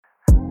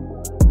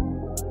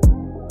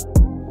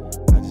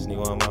need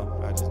one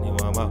more. I just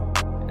need one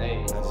more.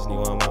 Hey, I just need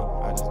one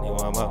more. I just need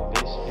one more.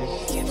 I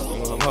just need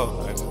one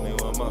more. I just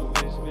need one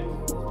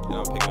more. And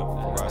I'll pick up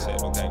where I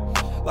said, okay.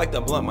 Like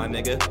the blunt, my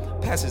nigga.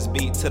 Pass his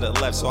beat to the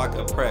left so I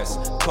could press.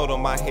 Total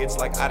my hits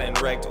like I done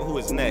wrecked. Who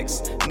is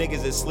next?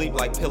 Niggas is sleep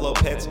like pillow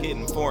pets.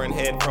 Getting foreign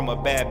head from a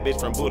bad bitch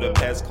from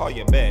Budapest. Call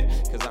your bet,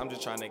 cause I'm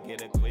just trying to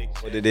get a quick.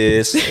 What it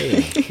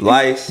is.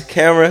 Lights,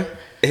 camera.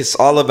 It's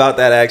all about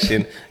that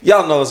action.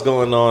 Y'all know what's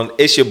going on.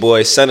 It's your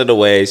boy, Son of the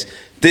Waves.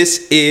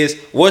 This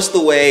is What's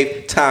the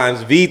Wave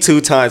times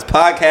V2 times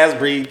Podcast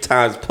Bree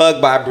times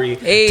Plug by Bree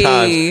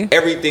times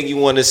everything you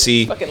want to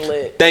see. Fucking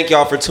lit. Thank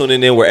y'all for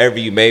tuning in wherever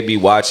you may be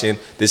watching.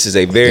 This is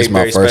a very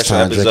special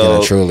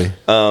episode. Truly.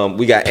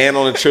 We got Ann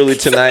on the Truly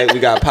tonight. We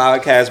got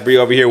Podcast Bree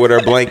over here with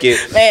her blanket.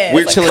 Man,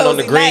 we're chilling on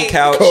the green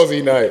couch.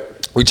 Cozy night.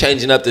 We're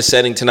changing up the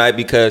setting tonight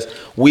because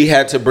we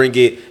had to bring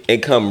it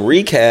and come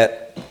recap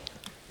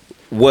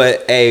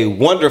what a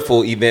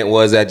wonderful event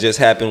was that just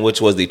happened, which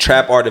was the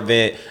Trap Art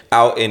event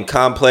out in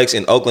Complex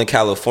in Oakland,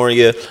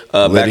 California,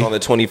 back on the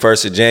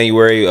 21st of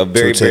January. A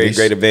very, very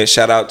great event.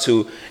 Shout out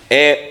to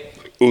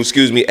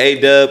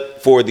A-Dub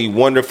for the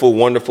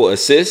wonderful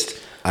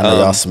assist. I know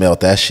y'all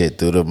smelled that shit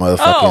through the motherfucking.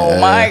 Oh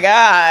my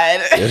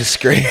God. Through the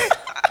screen.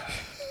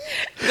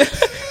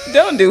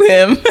 Don't do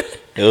him.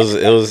 It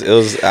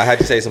was. I had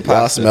to say some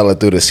pasta. Y'all smell it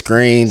through the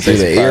screen, through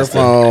the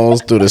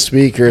earphones, through the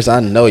speakers. I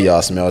know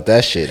y'all smelled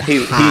that shit.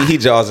 He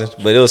jazzing,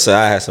 but it was.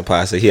 I had some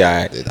pasta. He all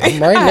right.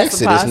 I'm right next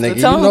to this nigga.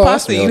 Tell you him know the I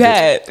pasta smelled you it.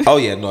 had. Oh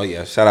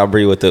yeah. Shout out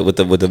Bree with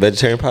the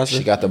vegetarian pasta.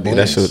 She got the Dude,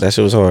 beans. that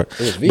shit was hard.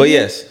 But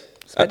yes,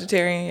 It's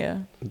vegetarian, yeah.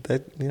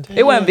 Yeah.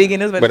 It wasn't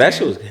vegan, it was vegetarian. But that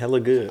shit was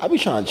hella good. I be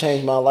trying to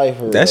change my life.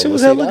 That shit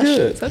was hella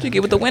good. That's what you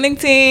get with the winning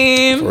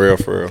team. For real.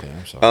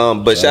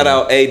 Okay, but shout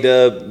out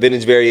A-Dub,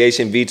 Vintage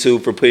Variation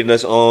V2 for putting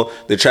us on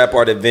the Trap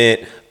Art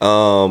event.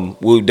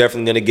 We're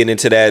definitely going to get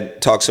into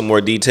that, talk some more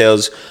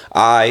details.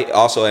 I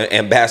also am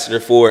ambassador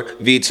for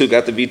V2.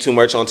 Got the V2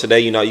 merch on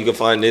today. You know, you can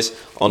find this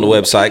on the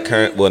website.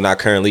 Not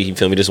currently. You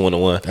feel me? Just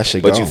 1-on-1. That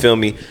shit But gone. you feel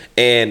me?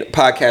 And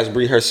Podcast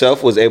Bree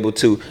herself was able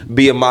to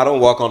be a model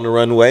and walk on the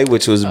runway,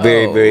 which was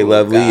very, very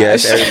lovely. Gosh.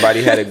 Yes,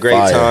 everybody had a great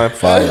time.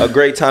 Fire. A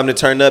great time to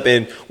turn up.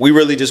 And we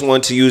really just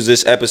wanted to use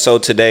this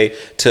episode today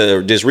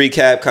to just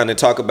recap, kind of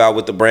talk about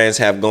what the brands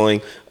have going,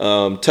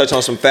 touch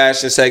on some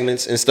fashion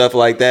segments and stuff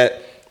like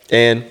that,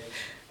 and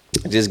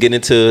just get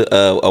into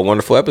a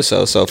wonderful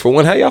episode. So for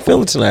one, how y'all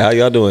feeling tonight? How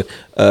y'all doing?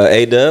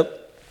 A-Dub,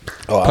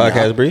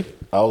 Podcast Bree.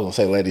 I was gonna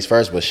say ladies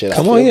first, but shit.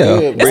 Come on, yeah.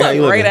 It's Bree, how a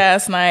you great living?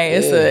 ass night.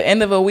 It's the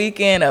end of a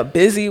weekend, a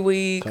busy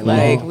week. Come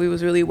like on. we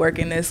was really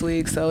working this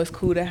week, so it's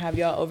cool to have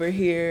y'all over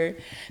here,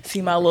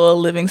 see my little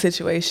living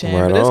situation.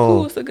 Right but it's on.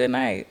 cool. It's a good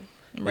night.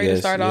 I'm ready to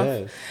start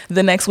Yes. off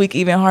the next week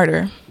even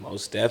harder.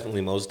 Most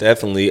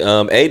definitely.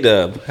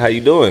 A-Dub, how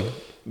you doing?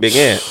 Big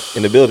Ant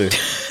in the building.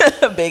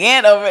 Big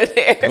Ant over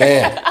there.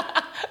 Man,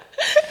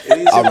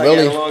 I'm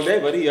really- a long day,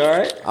 buddy. You all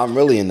right? I'm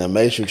really in the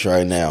matrix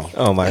right now.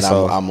 Oh, my and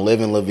soul. I'm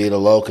living La Vida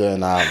Loca,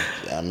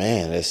 and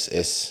man,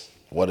 it's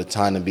what a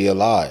time to be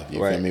alive.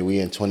 You Right. feel me? We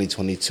in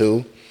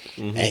 2022.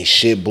 Ain't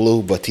shit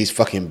blue, but these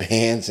fucking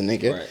bands,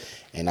 nigga. Right.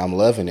 And I'm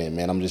loving it,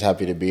 man. I'm just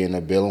happy to be in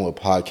the building with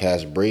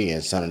Podcast Bree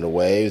and Son of the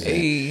Waves. And,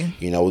 Hey.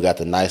 you know, we got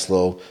the nice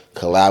little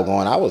collab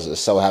going. I was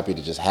just so happy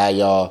to just have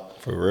y'all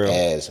For real.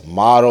 as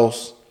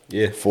models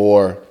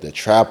for the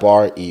Trap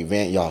Art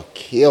event. Y'all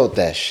killed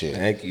that shit.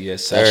 Thank you,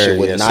 yes, That sir. shit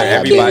would Yes, not sir. have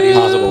Everybody been who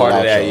was a possible part of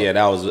without that, y'all. yeah,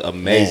 that was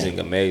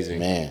amazing.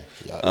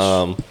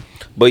 Man.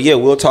 But yeah,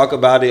 we'll talk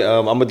about it.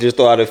 I'm gonna just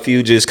throw out a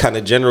few just kind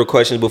of general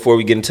questions before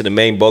we get into the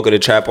main bulk of the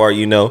Trap Art.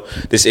 You know,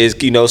 this is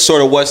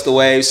sort of what's the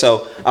wave.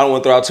 So I don't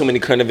want to throw out too many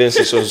current events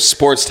and sort of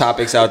sports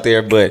topics out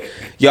there. But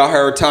y'all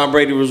heard Tom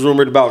Brady was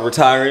rumored about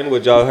retiring.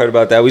 What y'all heard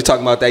about that? We was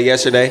talking about that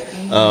yesterday.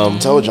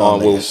 Told y'all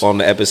niggas. on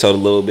the episode a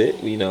little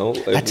bit. You know,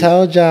 I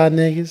told y'all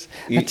niggas.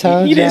 you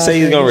didn't say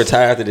he's gonna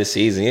retire after this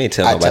season. You ain't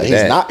telling nobody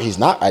that. He's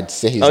not. I'd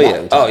say he's Oh not. yeah.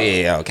 retired. Oh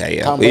yeah. Okay.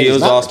 Yeah. Tom Brady's It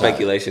was not all retired.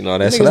 speculation on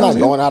that. Niggas So that not was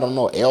going out on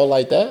no L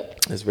like that.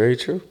 That's very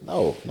true.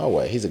 No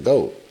way. He's a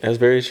GOAT. That's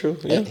very true.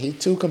 Yeah. He's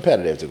too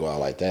competitive to go out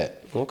like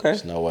that. Okay.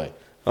 There's no way.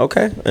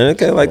 Okay,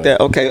 like that.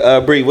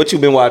 Okay, Bree, what you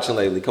been watching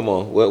lately? Come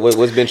on, what's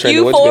been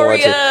trending? What you been Euphoria.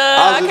 watching?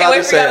 I can't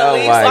wait for y'all to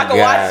leave so I can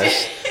watch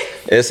it.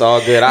 It's all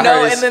good. I No,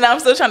 heard and it's, then I'm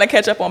still trying to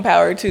catch up on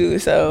Power too.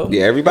 So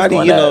yeah, everybody,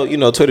 it's you going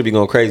know, up. Twitter be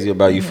going crazy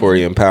about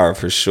Euphoria and Power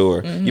for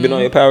sure. You been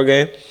on your Power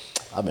game?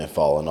 I've been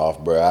falling off,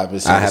 bro. I've been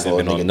seeing I this haven't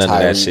little been on nigga none of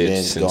that Tyree shit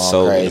been since going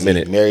so in a crazy.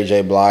 minute. Mary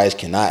J. Blige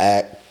cannot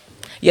act.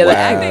 Yeah, the Wow.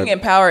 acting in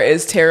Power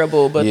is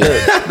terrible, but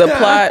the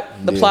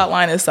plot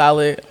line is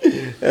solid.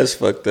 That's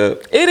fucked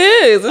up. It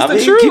is. It's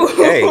the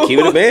truth. Keep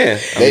it a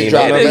band. They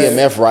dropped it is.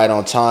 BMF right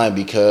on time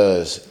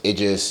because it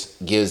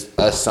just gives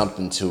us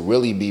something to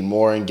really be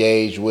more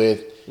engaged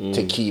with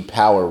to keep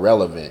Power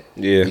relevant.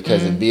 Yeah.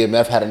 Because if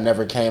BMF had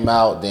never came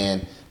out,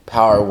 then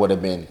power would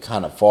have been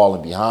kind of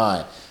falling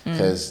behind.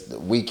 Because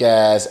weak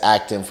ass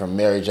acting from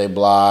Mary J.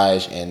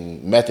 Blige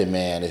and Method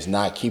Man is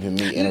not keeping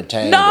me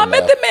entertained. No,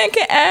 Method Man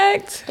can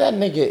act. That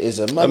nigga is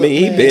a mother. I mean,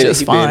 he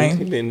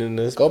been in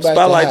the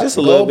spotlight just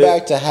a little bit. Go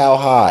back to How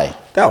High.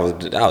 That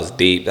was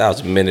deep. That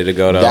was a minute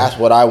ago, though. That's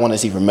what I want to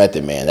see from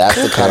Method Man. That's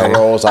the kind of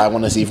roles I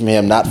want to see from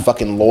him. Not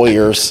fucking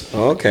lawyers.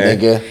 Okay,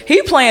 nigga.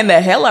 He playing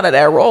the hell out of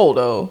that role,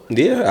 though.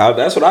 Yeah,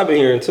 that's what I've been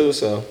hearing too.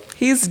 So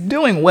he's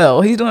doing well.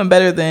 He's doing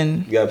better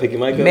than you gotta pick your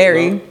mic up.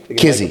 Mary.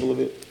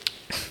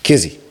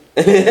 Kizzy.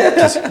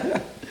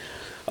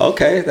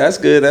 Okay, that's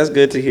good. That's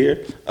good to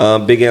hear.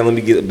 Big Ant, let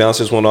me bounce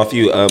this one off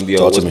you.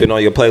 What's been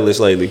on your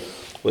playlist lately?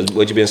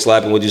 What you been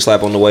slapping? What you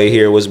slap on the way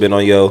here? What's been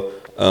on your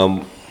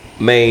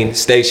main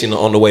station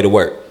on the way to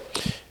work?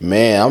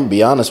 Man, I'm gonna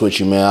be honest with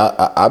you, man.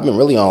 I've been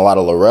really on a lot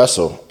of Russ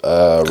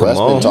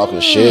been talking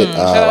shit.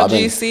 Shout out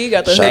GC,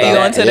 got the hoodie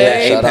on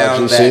today. Shout out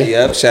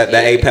GC.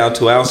 That 8 pound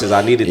 2 ounces.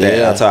 I needed that.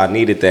 That's how I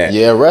needed that.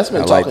 Yeah, Russ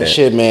been talking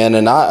shit, man,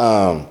 and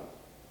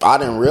I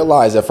didn't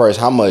realize at first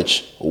how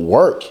much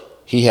work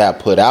he had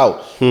put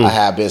out. I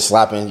had been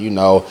slapping,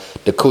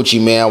 the Coochie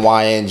Man,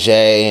 YNJ,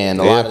 and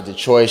a lot of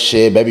Detroit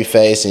shit,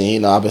 Babyface,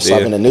 and I've been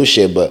slapping the new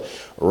shit. But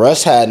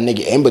Russ had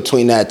nigga in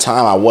between that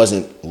time I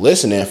wasn't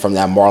listening from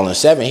that Marlon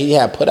 7. He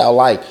had put out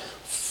like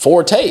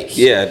 4 tapes.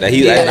 Yeah, at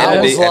the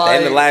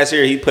end of last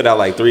year, he put out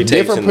like 3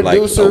 tapes. Different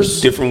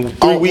producers. Different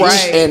 3 weeks.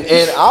 Right.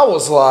 And I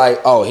was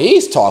like, oh,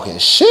 he's talking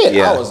shit.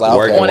 Yeah, I was like,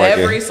 okay. On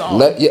every song.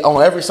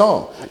 On every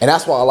song. And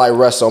that's why I like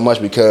Russ so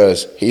much,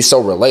 because he's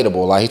so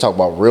relatable. Like, he talk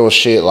about real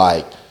shit.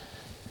 Like,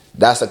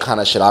 that's the kind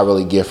of shit I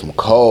really get from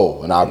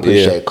Cole. And I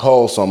appreciate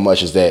Cole so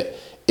much, is that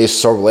it's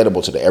so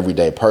relatable to the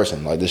everyday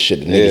person. Like, this shit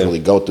that niggas really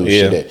go through,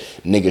 shit that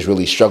niggas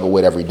really struggle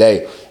with every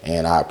day.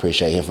 And I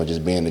appreciate him for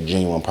just being a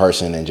genuine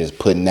person and just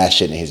putting that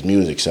shit in his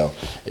music. So,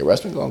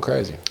 Russ been going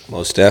crazy.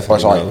 Most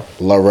definitely.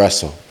 La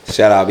Russell.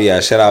 Shout out,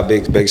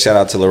 big shout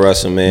out to La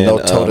Russell, man. No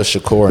Toda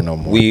Shakur no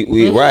more.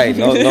 We right.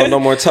 No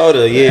more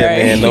Toda. Yeah, right.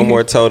 Man. No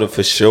more Toda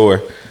for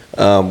sure.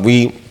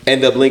 We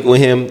ended up linking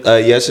with him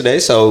yesterday,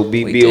 so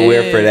be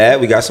aware for that.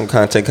 We got some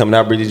content coming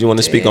out. Bree, did you want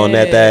to speak on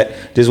that?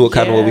 This is what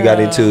we got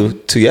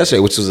into yesterday,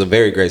 which was a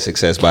very great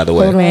success, by the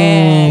way.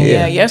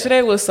 Man,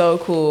 yesterday was so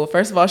cool.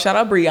 First of all, shout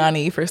out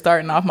Brianni for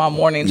starting off my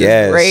morning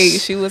just great.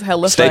 She was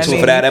hella funny. Stay tuned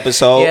for that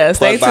episode. Yeah,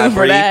 stay tuned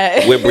for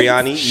that. With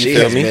Brianni, you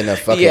feel me? Been a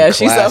fucking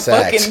she's a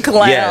fucking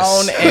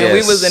clown, and we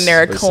was in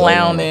there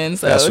clowning,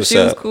 so she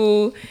was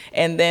cool.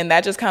 And then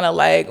that just kind of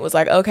was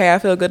like, okay, I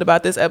feel good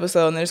about this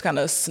episode, and then just kind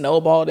of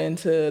snowballed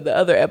into the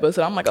other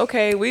episode. I'm like,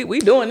 okay, we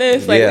doing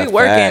this, we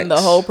working. The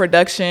whole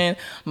production.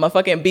 My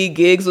fucking B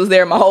Gigs was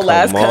there. My whole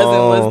last cousin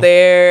was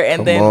there,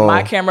 and then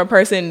my camera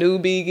person knew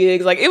B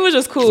Gigs. Like, it was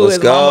just cool.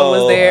 His mama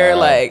was there.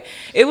 Like,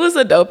 it was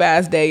a dope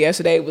ass day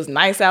yesterday. It was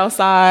nice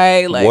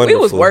outside. Like, we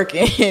was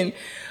working.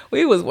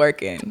 We was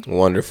working.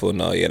 Wonderful.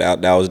 No,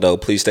 that was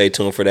dope. Please stay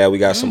tuned for that. We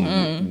got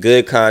some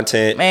good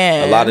content.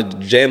 Man. A lot of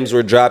gems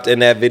were dropped in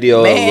that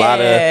video. Man. A lot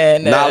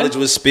of knowledge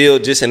was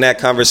spilled just in that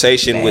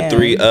conversation with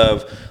 3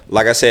 of,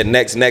 like I said,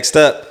 next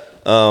up.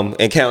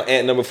 And count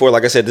Ant number 4.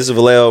 Like I said, this is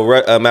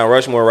Vallejo Mount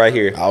Rushmore right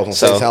here. I was gonna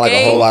say, it sound like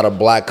a whole lot of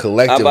black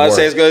collective. I'm about to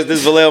say it's good. This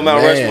is Vallejo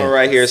Mount Rushmore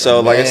right here. So,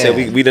 like I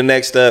said, we the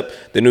next up,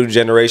 the new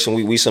generation.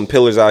 We some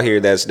pillars out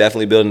here that's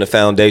definitely building the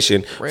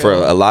foundation for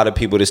a lot of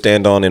people to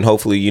stand on, and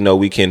hopefully,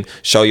 we can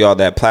show y'all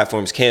that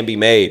platforms can be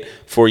made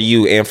for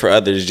you and for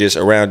others just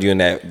around you,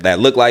 and that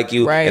look like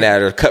you, and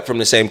that are cut from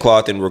the same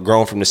cloth and were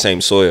grown from the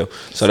same soil.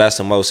 So that's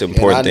the most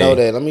important thing. I know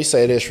that. Let me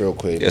say this real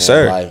quick. Yes,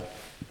 sir. Like,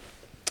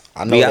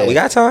 I know we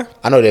got time.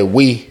 I know that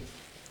we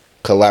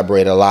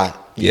collaborate a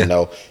lot.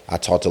 Yeah. I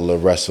talk to Lil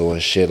Russell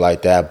and shit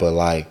like that,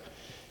 but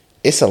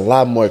it's a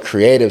lot more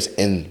creatives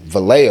in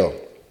Vallejo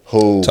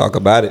who talk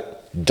about it.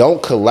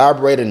 Don't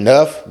collaborate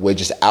enough with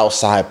just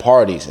outside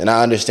parties. And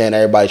I understand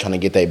everybody trying to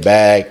get their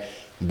bag,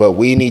 but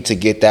we need to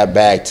get that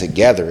bag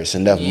together. It's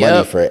enough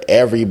money for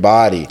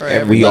everybody.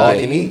 We all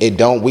can eat.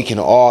 We can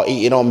all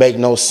eat. It don't make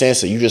no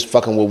sense that you just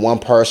fucking with one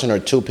person or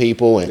 2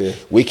 people, and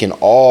we can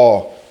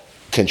all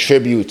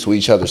contribute to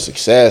each other's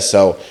success.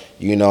 So,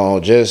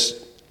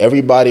 just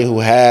everybody who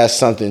has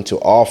something to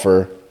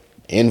offer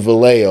in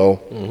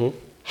Vallejo,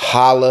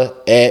 holla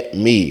at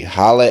me.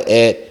 Holla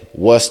at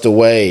What's the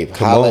Wave.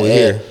 Holla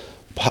at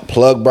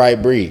Plug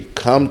Bright Bree.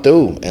 Come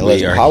through and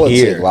let's politic.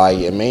 Here.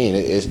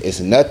 It's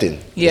nothing.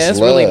 Yeah, it's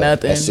really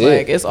nothing. That's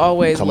it. It's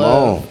always Come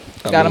love.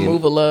 on. Gotta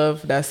move of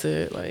love. That's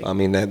it.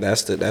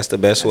 That's the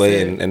best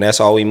way, and that's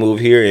all we move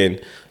here.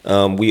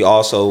 And we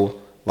also,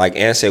 like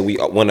Ann said, we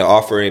want to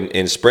offer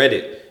and spread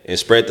it. And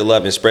spread the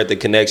love and spread the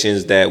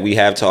connections that we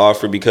have to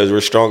offer, because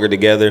we're stronger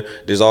together.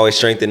 There's always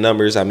strength in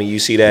numbers. I mean, you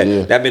see that.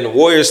 Yeah. That's been the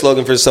Warrior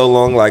slogan for so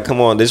long. Like, come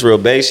on, this real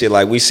base shit.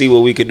 Like, we see what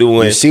we could do.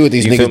 When you see what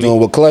these niggas doing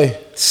with Clay.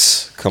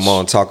 Come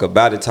on, talk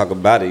about it.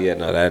 Yeah,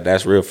 no,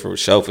 that's real for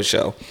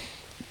sure.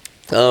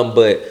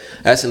 But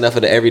that's enough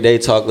of the everyday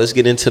talk. Let's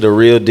get into the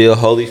real deal,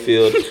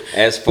 Holyfield.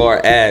 As far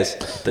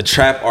as the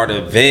Trap Art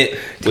event,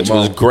 which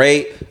was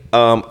great.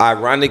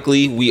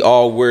 Ironically, we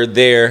all were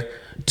there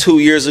 2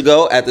 years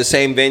ago at the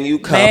same venue,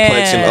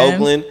 Complex in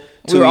Oakland.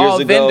 2 years ago. We were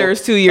all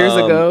vendors 2 years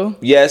ago.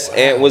 Yes,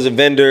 Ant was a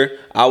vendor.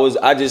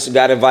 I just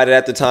got invited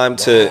at the time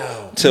to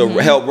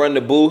help run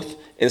the booth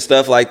and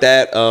stuff like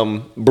that.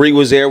 Bree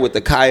was there with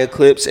the Kaya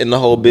clips and the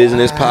whole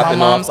business popping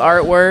My mom's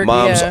off. artwork.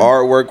 Mom's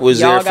artwork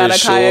was y'all there for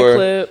got a Kaya sure.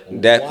 clip.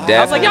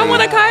 I was like, y'all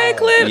want a Kaya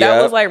clip?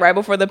 That was like right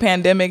before the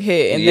pandemic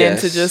hit, and then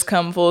to just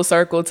come full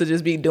circle to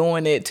just be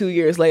doing it 2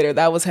 years later,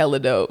 that was hella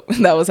dope.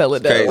 That was hella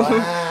dope. Wow.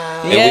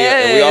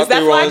 Yes, and we all that's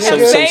threw why I on kept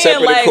some saying,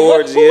 separate like,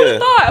 accords. who would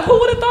have thought? Who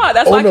would have thought?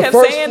 That's why I kept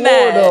saying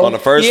that. Though. On the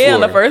first floor. Yeah,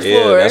 on the first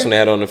floor. That's when they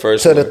had on the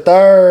first To floor. the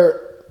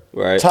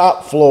third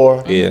top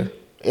floor. Yeah.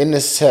 In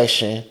this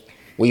section,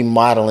 we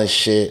modeling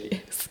shit.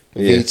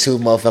 Yeah. V2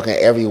 motherfucking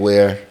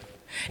everywhere.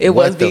 It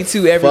was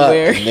V2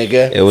 everywhere.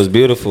 Nigga. It was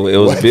beautiful. It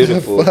was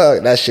beautiful.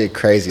 Fuck? That shit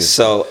crazy.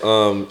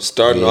 So,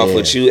 starting off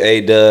with you,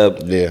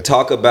 A-Dub,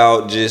 talk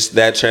about just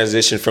that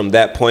transition from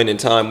that point in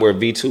time where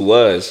V2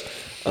 was,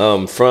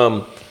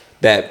 from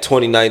that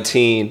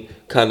 2019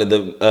 kind of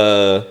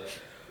the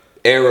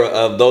era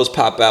of those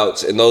pop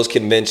outs and those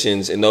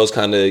conventions and those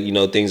kind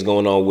of things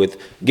going on with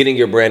getting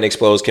your brand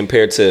exposed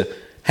compared to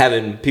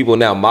having people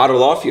now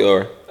model off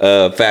your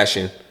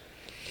fashion.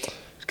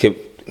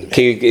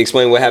 Can you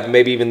explain what happened?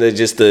 Maybe even the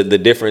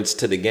difference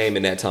to the game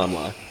in that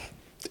timeline.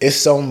 It's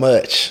so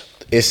much.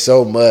 It's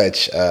so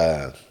much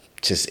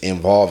just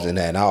involved in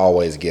that. And I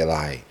always get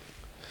like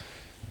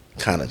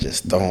kind of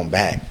just thrown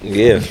back.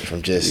 Yeah.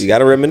 From just you got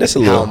to reminisce a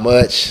little. How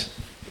much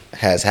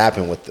has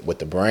happened with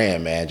the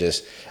brand, man.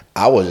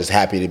 I was just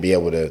happy to be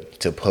able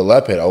to pull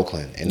up at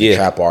Oakland in the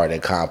Trap Art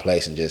and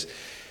Complex and just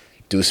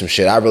do some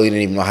shit. I really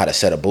didn't even know how to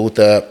set a booth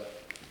up.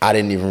 I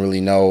didn't even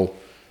really know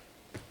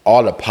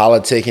all the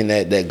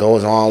politicking that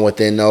goes on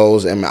within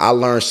those. I mean, I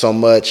learned so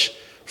much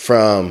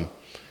from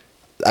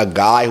a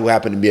guy who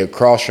happened to be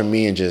across from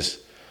me and just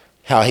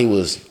how he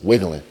was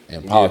wiggling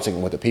and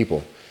politicking with the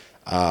people.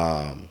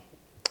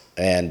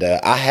 And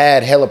I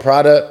had hella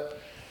product,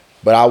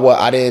 but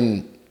I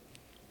didn't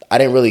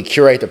really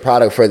curate the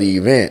product for the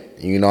event.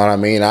 You know what I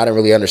mean? I didn't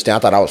really understand. I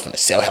thought I was finna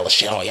sell hella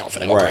shit. Oh, y'all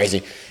finna go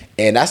crazy.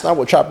 And that's not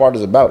what Trap Art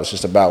is about. It's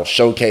just about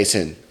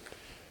showcasing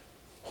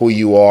who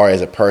you are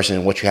as a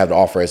person, what you have to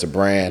offer as a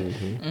brand,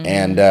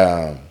 and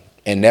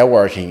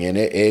networking. And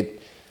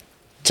it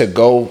to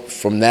go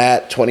from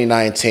that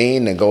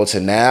 2019 and go to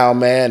now,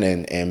 man,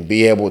 and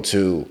be able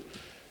to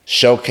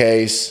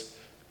showcase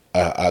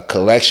a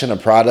collection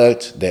of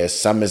product that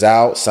some is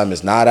out, some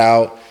is not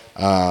out,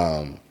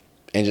 and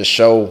just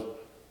show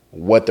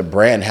what the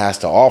brand has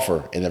to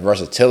offer and the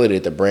versatility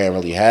that the brand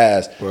really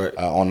has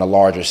on a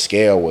larger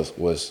scale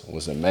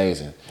was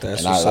amazing.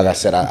 Like I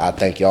said, I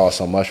thank y'all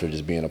so much for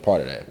just being a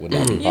part of that. Would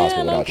not be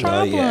possible without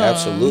y'all. Yeah,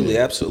 absolutely.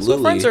 That's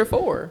what friends are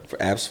for.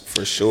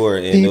 For sure.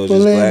 And it was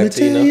just glad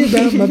to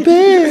about my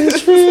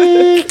best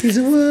friend.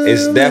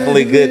 It's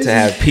definitely good to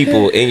have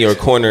people in your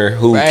corner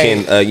who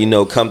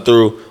can come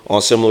through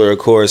on similar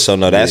accords. So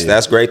no,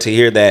 that's great to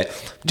hear that.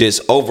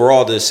 Just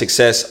overall, the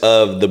success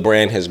of the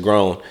brand has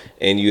grown,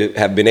 and you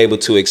have been able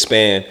to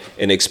expand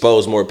and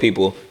expose more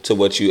people to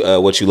what you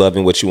love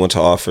and what you want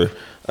to offer.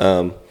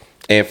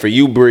 And for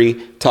you,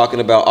 Bree, talking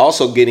about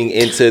also getting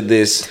into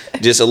this,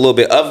 just a little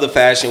bit of the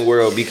fashion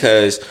world,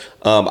 because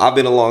I've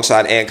been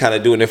alongside Ant kind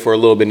of doing it for a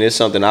little bit, and it's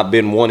something I've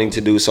been wanting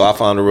to do, so I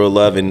found a real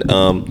love in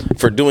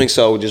for doing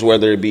so, just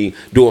whether it be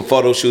doing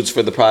photo shoots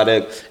for the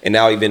product and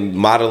now even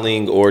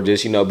modeling or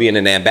just, being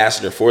an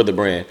ambassador for the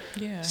brand.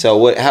 Yeah.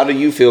 So how do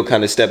you feel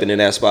kind of stepping in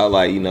that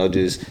spotlight,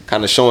 just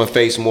kind of showing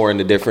face more in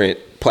the different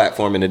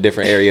platform in a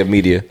different area of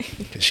media?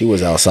 She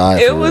was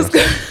outside. It was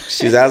good.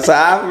 She's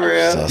outside for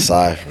real. She's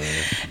outside for real.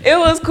 It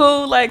was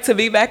cool, like, to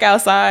be back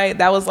outside.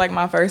 That was like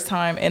my first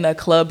time in a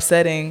club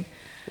setting.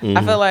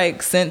 I feel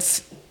like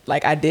since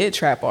I did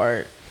Trap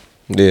Art,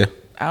 I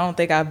don't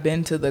think I've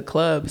been to the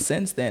club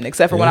since then,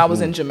 except for when I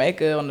was in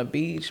Jamaica on the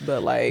beach.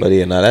 But that's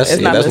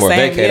more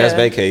vacay. Yeah. That's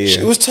vacay. Yeah,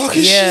 she was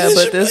talking shit.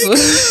 But this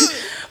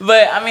was.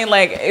 But I mean,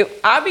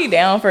 I'd be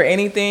down for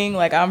anything.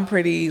 Like, I'm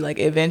pretty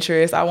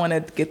adventurous. I want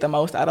to get the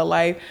most out of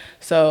life.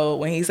 So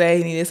when he said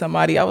he needed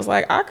somebody, I was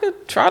like, I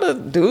could try to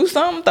do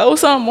something, throw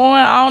something on.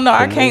 I don't know.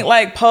 I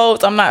can't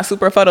pose. I'm not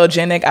super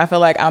photogenic. I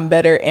feel like I'm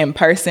better in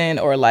person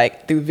or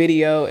through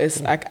video.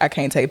 I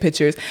can't take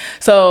pictures.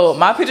 So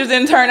my pictures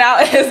didn't turn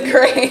out as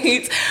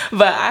great,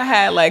 but I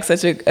had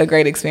such a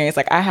great experience.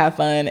 I had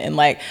fun, and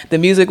the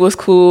music was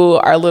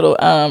cool. Our little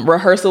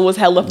rehearsal was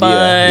hella fun.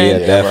 Yeah,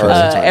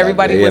 definitely.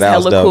 Everybody was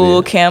hella cool.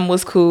 Yeah. Cam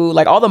was cool.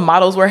 All the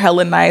models were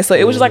hella nice. So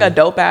it was just a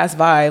dope ass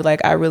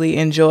vibe. I really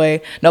enjoy.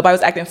 Nobody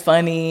was acting funny.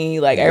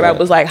 Everybody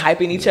was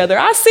hyping each other.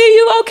 I see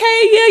you.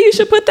 Okay, yeah, you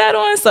should put that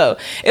on. So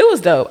it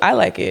was dope. I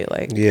like it.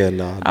 I'm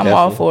definitely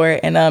all for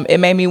it. And it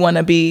made me want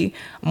to be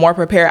more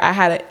prepared. I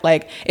had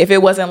if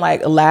it wasn't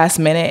last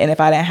minute and if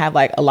I didn't have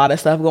a lot of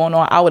stuff going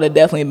on, I would have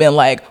definitely been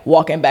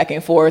walking back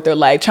and forth or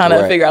trying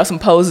to figure out some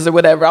poses or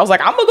whatever. I was I'm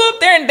gonna go up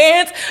there and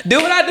dance, do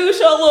what I do,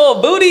 show a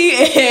little booty,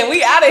 and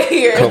we out of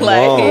here. Come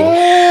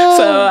on.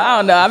 So I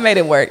don't know. I made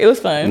it work. It was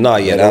fun. No,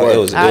 yeah,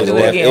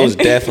 it was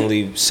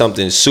definitely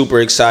something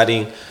super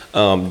exciting.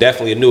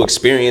 Definitely a new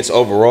experience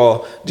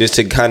overall, just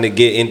to kind of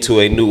get into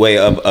a new way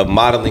of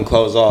modeling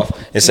clothes off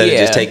instead of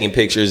just taking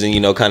pictures and, you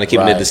know, kind of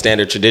keeping it the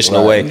standard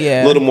traditional way.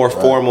 A little more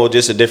formal,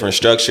 just a different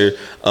structure.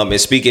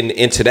 And speaking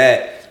into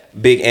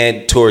that, big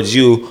and towards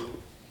you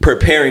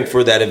preparing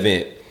for that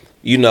event.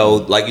 You know,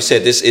 like you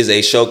said, this is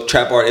a show.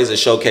 Trap Art is a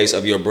showcase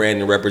of your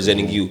brand and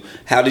representing you.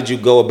 How did you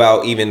go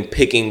about even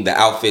picking the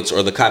outfits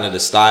or the kind of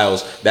the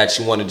styles that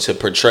you wanted to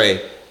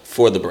portray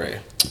for the brand?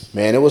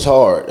 Man, it was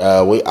hard.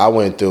 I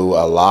went through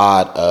a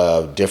lot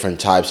of different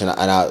types, and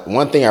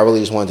one thing I really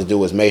just wanted to do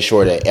was make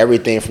sure that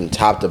everything from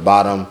top to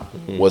bottom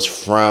was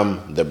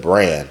from the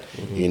brand.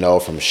 You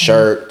know, from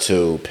shirt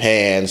to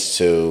pants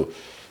to,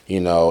 you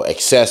know,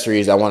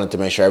 accessories. I wanted to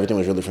make sure everything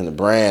was really from the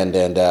brand,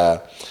 and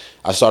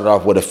I started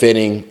off with a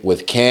fitting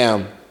with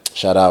Cam.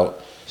 Shout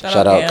out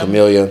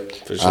Camellia.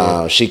 For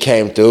sure. She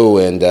came through,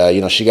 and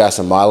you know, she got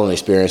some modeling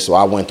experience, so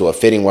I went through a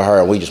fitting with her,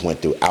 and we just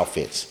went through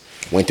outfits.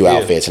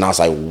 Outfits, and I was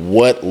like,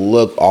 what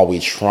look are we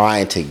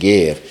trying to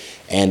give?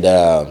 And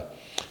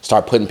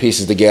start putting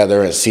pieces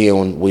together and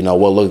seeing, you know,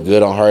 what looked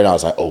good on her, and I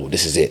was like, oh,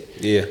 this is it.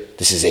 Yeah.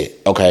 This is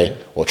it. Okay,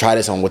 well, try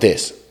this on with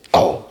this.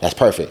 Oh, that's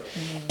perfect.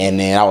 And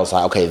then I was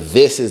like, okay,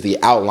 this is the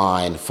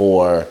outline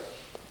for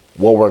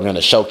what we're going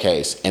to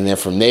showcase. And then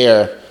from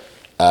there,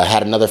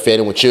 had another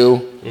fitting with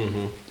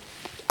you.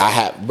 I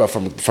had, but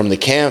from the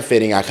Cam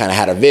fitting, I kind of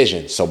had a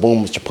vision. So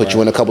boom, to put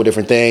you in a couple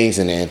different things,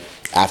 and then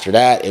after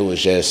that, it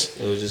was just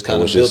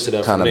kind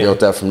of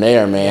built up from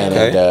there, man.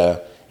 Okay.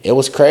 And it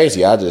was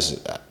crazy. The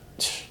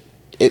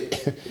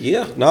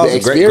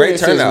great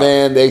turnout,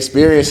 man. The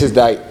experiences,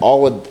 like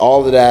all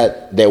of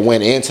that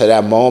went into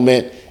that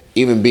moment,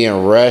 even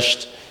being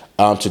rushed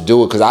to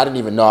do it, because I didn't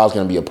even know I was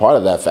going to be a part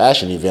of that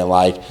fashion event.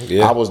 Like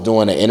I was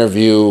doing an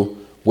interview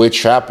with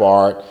Trap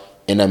Art,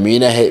 and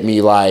Amina hit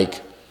me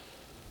like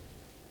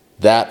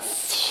that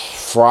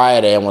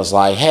Friday and was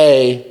like,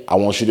 "Hey, I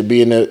want you to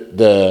be in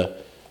the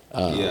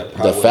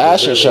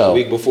fashion show." The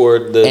week before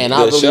the and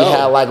I really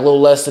had like a little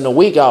less than a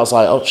week. I was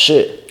like, "Oh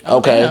shit."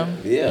 Okay.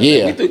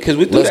 Yeah. Because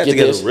we threw that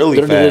together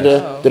really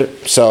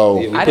fast. So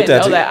I didn't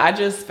know that. I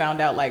just found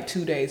out like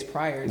 2 days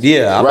prior.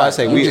 Yeah, I'm about to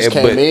say we just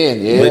came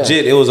in. Yeah.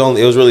 Legit, it was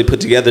really put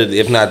together,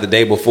 if not the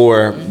day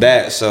before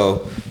that.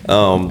 So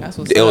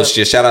it was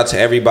just shout out to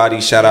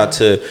everybody. Shout out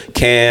to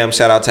Cam.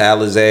 Shout out to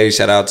Alizé.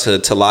 Shout out to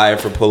Talia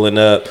for pulling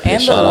up.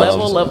 And the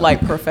level of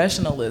like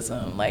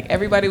professionalism. Like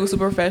everybody was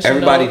super professional.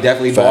 Everybody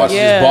definitely bought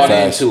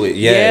into it.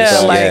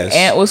 Yes. Yeah, like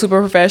Ant was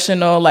super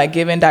professional, like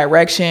giving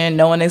direction,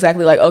 knowing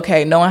exactly like,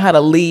 okay, knowing how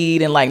to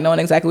lead and like knowing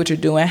exactly what you're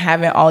doing,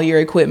 having all your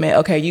equipment.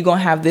 Okay, you're gonna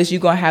have this,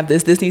 you're gonna have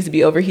this needs to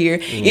be over here.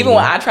 Even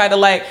when I tried to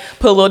like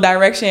put a little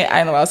direction, I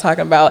didn't know what I was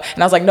talking about.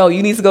 And I was like, no,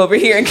 you need to go over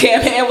here. And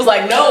Cam was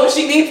like, no,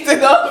 she needs to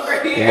go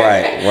over here.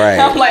 Right.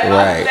 I'm like,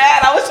 my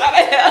dad, I was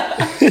trying to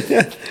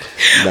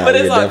help. But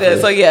it's all good.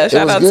 So yeah,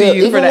 shout out to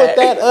you for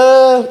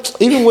that.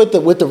 Even with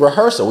the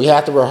rehearsal, we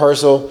had the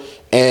rehearsal,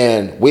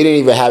 and we didn't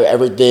even have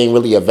everything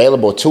really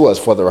available to us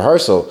for the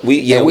rehearsal.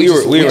 We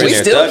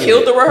still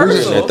killed the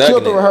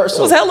rehearsal.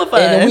 It was hella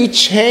fun. And we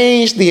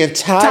changed the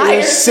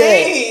entire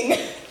set.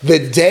 The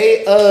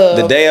day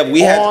of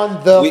we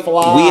had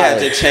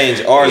to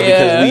change ours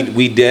because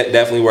we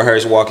definitely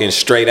rehearsed walking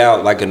straight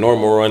out like a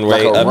normal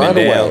runway, up and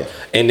down.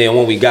 And then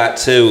when we got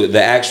to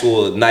the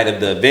actual night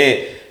of the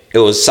event, it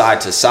was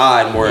side to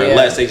side, more or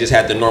less. They just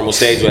had the normal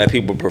stage where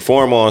people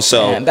perform on.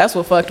 So that's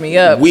what fucked me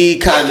up. We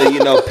kind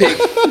of,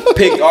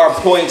 picked our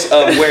points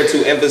of where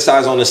to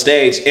emphasize on the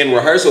stage in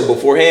rehearsal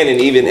beforehand,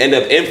 and even end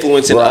up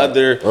influencing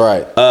other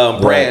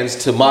brands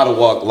to model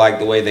walk like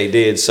the way they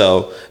did.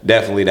 So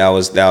definitely that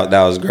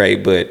was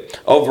great. But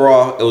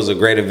overall, it was a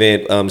great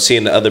event.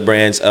 Seeing the other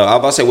brands. I was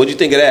about to say, what'd you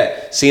think of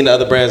that? Seeing the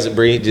other brands and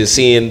Bree, just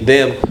seeing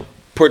them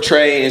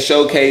portray and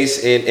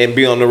showcase and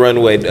be on the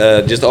runway.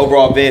 Just the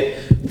overall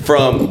event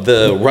from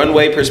the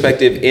runway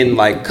perspective in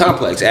like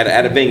complex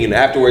at a venue, and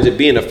afterwards it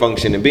being a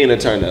function and being a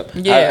turn up.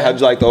 How'd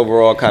you like the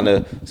overall kind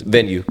of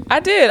venue? I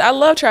did. I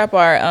love Trap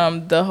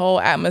Art. The whole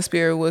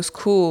atmosphere was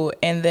cool,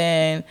 and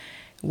then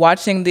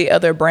watching the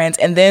other brands,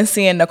 and then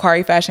seeing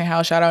Nakari Fashion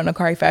House. Shout out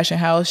Nakari Fashion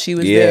House. She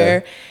was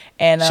there.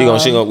 And she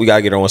gonna we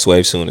gotta get her on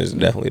Swave soon. Is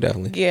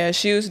definitely. Yeah,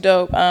 she was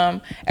dope.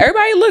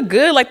 Everybody looked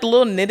good. Like the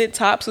little knitted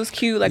tops was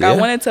cute. Like I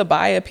wanted to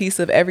buy a piece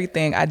of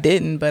everything. I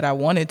didn't, but I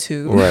wanted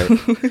to. Right.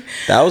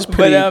 That was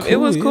pretty. But it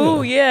was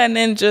cool. Yeah, and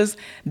then just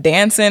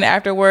dancing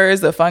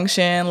afterwards. The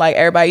function, like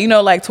everybody,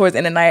 like towards the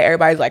end of the night,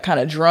 everybody's like kind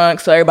of drunk,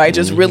 so everybody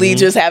just really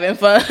just having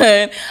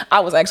fun.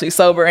 I was actually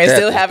sober and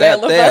still having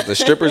hella fun. They had the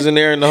strippers in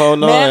there and the whole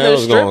night. Man, the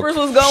strippers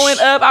was going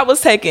up. I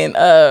was taking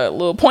a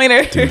little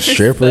pointer. The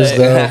strippers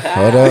though.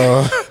 Hold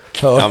on.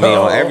 I mean,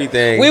 on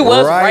everything. We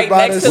was right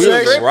next to the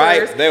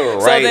strippers. They were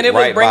right. So then it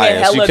was bringing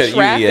hella traffic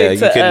to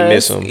us. You couldn't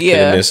miss them.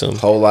 Couldn't miss them.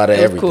 Whole lot of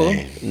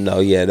everything. Cool.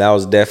 No, that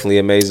was definitely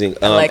amazing.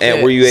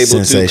 And were you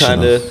able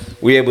to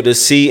were you able to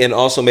see and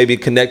also maybe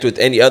connect with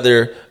any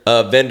other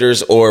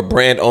vendors or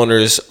brand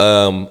owners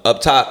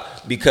up top,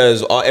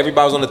 because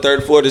everybody was on the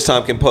third floor this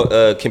time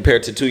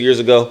compared to 2 years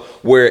ago,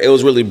 where it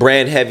was really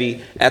brand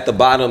heavy at the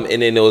bottom,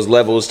 and then there was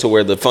levels to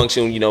where the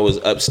function, was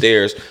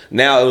upstairs.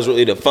 Now it was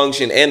really the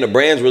function and the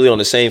brands really on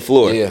the same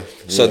floor. Yeah.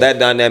 So that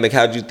dynamic,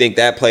 how do you think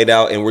that played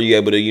out, and were you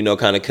able to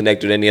kind of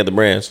connect with any other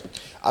brands?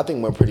 I think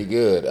it went pretty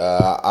good.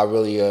 I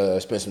really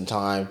spent some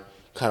time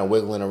kind of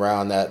wiggling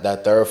around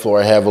that third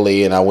floor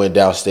heavily, and I went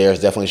downstairs.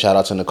 Definitely shout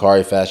out to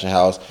Nakari Fashion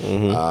House.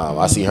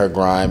 I see her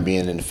grind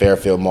being in the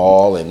Fairfield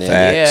Mall, and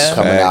then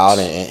coming out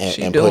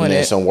and putting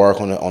in some work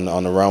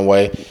on the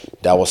runway.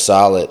 That was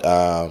solid.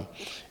 I've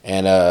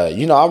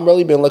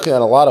really been looking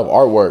at a lot of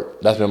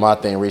artwork. That's been my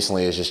thing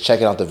recently, is just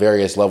checking out the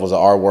various levels of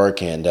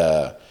artwork, and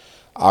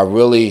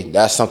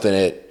that's something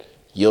that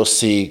you'll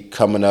see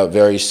coming up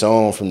very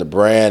soon from the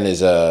brand,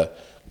 is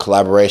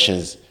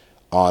collaborations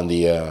on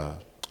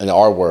in the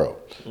art world.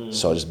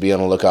 So just be on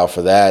the lookout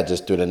for that,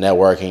 just through the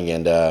networking.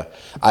 And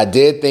I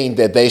did think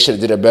that they should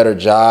have did a better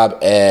job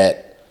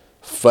at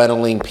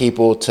funneling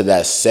people to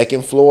that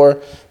second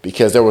floor,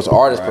 because there was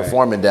artists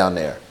performing down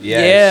there.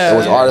 There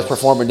was artists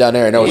performing down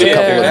there, and there was a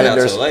couple of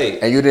vendors,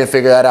 and you didn't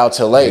figure that out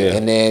till late.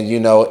 And then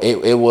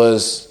it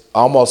was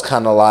almost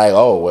kind of like,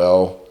 oh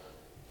well,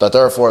 the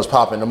third floor is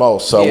popping the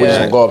most, so we're just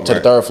gonna go up to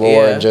the third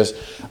floor and just.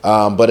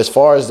 But as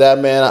far as that,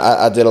 man,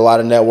 I did a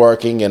lot of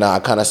networking, and I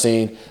kind of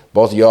seen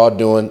both of y'all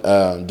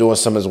doing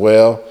some as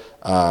well.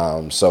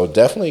 So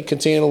definitely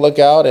continue to look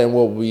out, and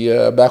we'll be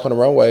back on the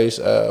runways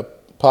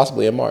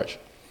possibly in March.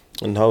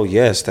 No,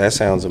 yes, that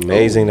sounds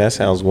amazing. That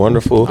sounds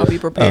wonderful. I'll be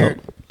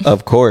prepared.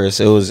 Of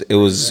course, it was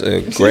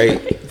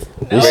great.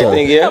 We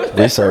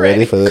so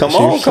ready for this. Come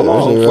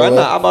on. Right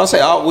now, I'm about to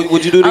say,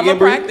 would you do it again,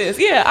 Bree? Practice.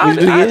 Yeah,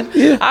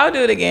 I'll do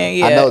it again.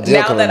 Yeah. I know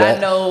now that I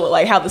know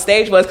like how the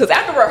stage was, because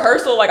after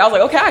rehearsal, like I was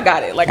like, okay, I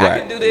got it. Like I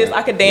can do this.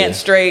 I could dance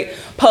straight,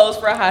 pose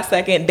for a hot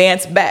second,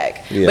 dance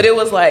back. Yeah. But it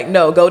was like,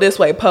 no, go this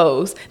way,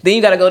 pose. Then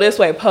you got to go this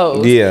way,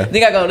 pose. Yeah. Then you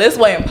got to go this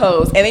way and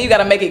pose, and then you got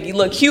to make it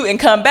look cute and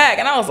come back.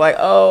 And I was like,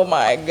 oh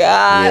my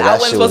god, I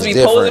wasn't supposed to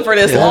be posing for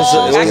this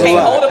long. I can't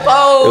hold a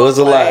pose. It was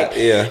a lot.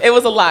 Yeah. It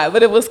was a lot,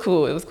 but it was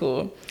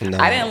cool. No.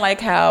 I didn't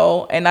like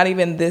how, and not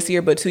even this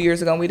year, but 2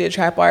 years ago, we did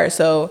trap art.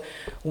 So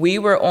we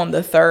were on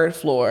the third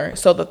floor.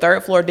 So the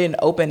third floor didn't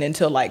open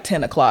until like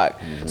 10 o'clock.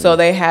 So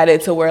they had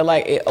it to where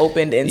like it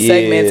opened in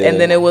segments. And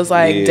then it was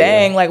like,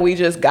 dang, like we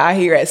just got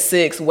here at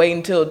 6, wait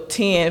until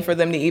 10 for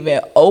them to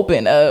even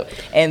open up.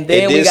 And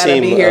then we got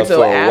to be here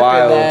till after a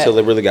while that. Until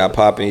it really got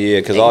popping.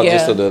 Because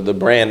just the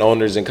brand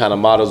owners and kind of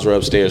models were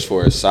upstairs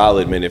for a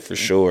solid minute for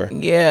sure.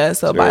 Yeah.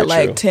 So by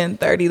like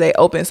 10:30 they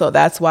opened. So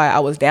that's why I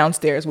was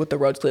downstairs with the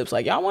roach clips.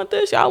 Like, y'all want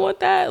this? Y'all want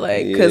that?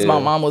 Like, because my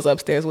mom was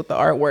upstairs with the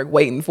artwork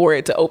waiting for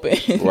it to open.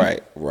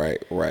 Right.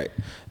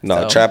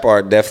 No, trap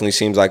art definitely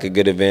seems like a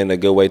good event, a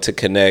good way to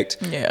connect.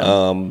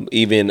 Yeah.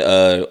 Even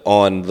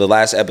on the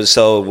last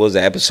episode, was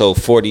it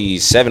episode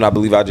 47, I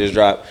believe I just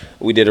dropped,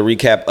 we did a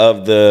recap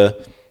of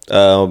the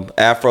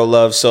Afro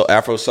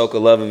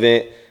Soca Love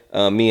event.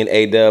 Me and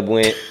A-Dub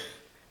went.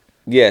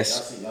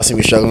 Yes. I see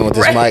me struggling with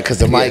this mic, because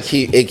the mic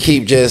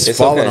keep just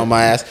falling on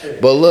my ass.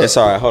 But look, it's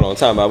all right. Hold on,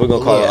 time out. We're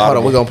gonna call it. Hold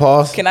on, we're gonna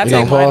pause. Can I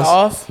take mine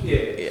off? Yeah.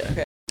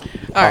 Okay.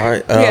 All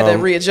right. We had to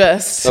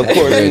readjust. Of course,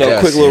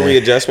 quick little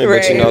readjustment,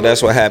 but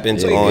that's what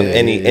happens on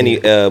any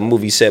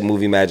movie set,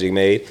 movie magic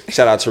made.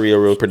 Shout out to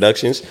Real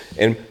Productions.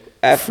 And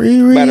matter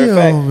of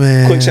fact,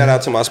 man. Quick shout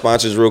out to my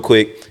sponsors real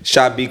quick.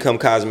 Shop Become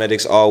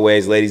Cosmetics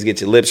always. Ladies, get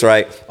your lips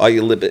right. All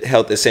your lip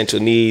health essential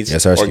needs.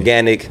 Yes,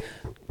 organic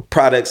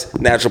products,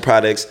 natural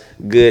products,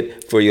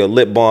 good for your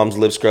lip balms,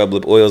 lip scrub,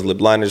 lip oils, lip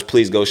liners.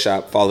 Please go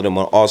shop. Follow them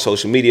on all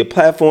social media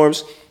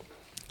platforms.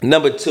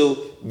 Number 2,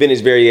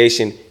 Vintage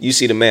Variation. You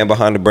see the man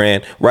behind the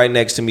brand right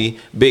next to me,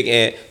 Big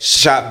Ant.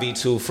 Shop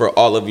V2 for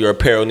all of your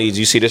apparel needs.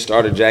 You see the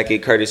starter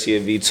jacket courtesy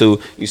of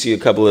V2. You see a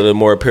couple of the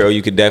more apparel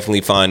you could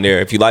definitely find there.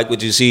 If you like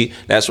what you see,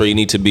 that's where you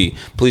need to be.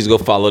 Please go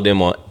follow them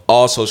on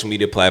all social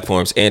media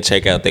platforms and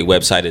check out their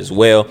website as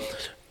well.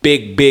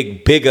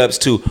 Big ups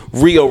to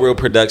Real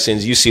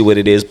Productions. You see what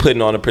it is,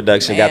 putting on a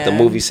production, got the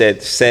movie set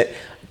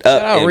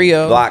up and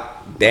Rio.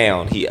 Locked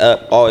down. He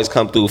up, always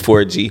come through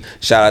 4G.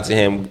 Shout out to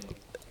him.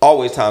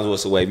 Always times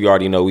what's away. You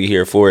already know we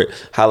here for it.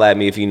 Holla at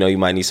me if you know you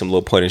might need some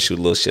little point and shoot,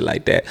 little shit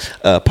like that.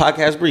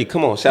 Podcast Bree,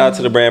 come on. Shout out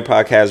to the brand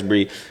Podcast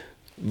Bree.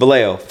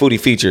 Vallejo Foodie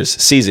Features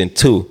Season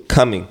 2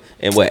 coming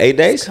in 8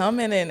 days?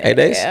 Coming in 8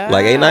 days?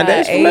 Like 8-9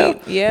 days from now?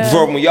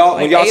 Yeah. When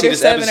y'all see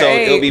this episode,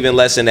 it'll be even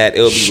less than that.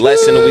 It'll be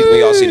less than a week when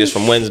y'all see this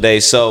from Wednesday.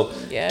 So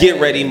get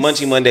ready.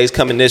 Munchie Mondays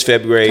coming this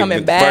February.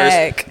 Coming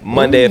back. First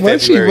Monday of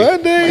February.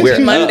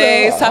 Munchie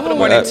Mondays, top of the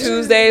morning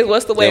Tuesdays.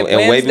 What's the way?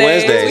 And Wavy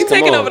Wednesdays. We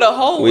taking over the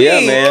whole week. Yeah,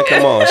 man.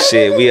 Come on,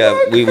 shit.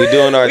 We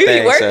doing our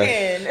thing. So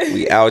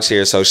we out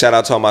here. So shout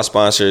out to all my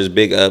sponsors.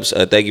 Big ups.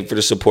 Thank you for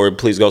the support.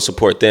 Please go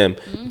support them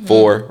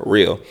for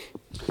real.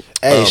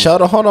 Hey,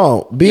 Shawty, hold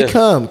on.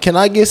 Become. Can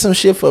I get some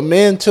shit for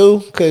men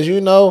too? Cause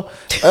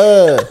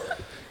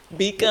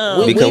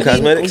Become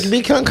cosmetics.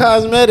 Become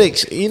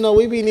cosmetics. You know,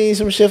 we be needing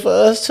some shit for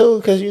us too,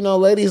 because you know,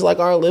 ladies like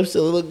our lips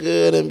to look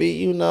good and be,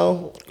 you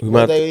know,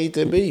 what they need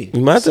to be.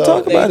 We might have to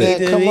talk about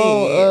it. Come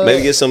on,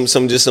 maybe get some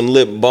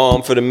lip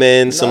balm for the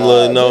men. Some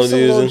little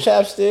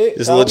chapstick.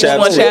 Just a little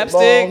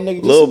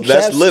chapstick.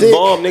 That's lip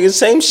balm, nigga.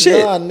 Same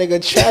shit. Nah, nigga,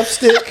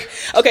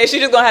 chapstick. Okay, she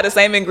just gonna have the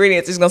same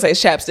ingredients. She's gonna say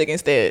chapstick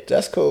instead.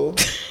 That's cool.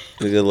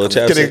 Get a little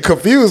chapstick. It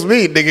confuse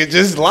me, nigga.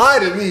 Just lie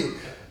to me.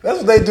 That's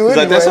what they do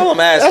anyway. That's all I'm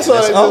asking.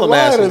 That's all I'm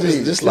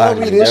asking. Just lie to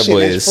me. This shit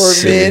is for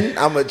men.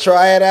 I'm going to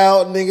try it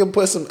out, nigga.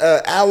 Put some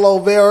aloe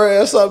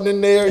vera or something in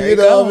there. You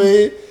know what I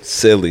mean?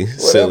 Silly.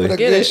 Whatever the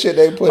good shit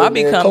they put in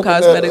there. Become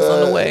cosmetics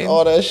on the way.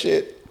 All that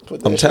shit.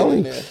 I'm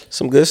telling you,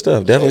 some good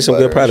stuff. Definitely some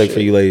good product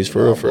for you ladies,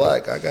 for real.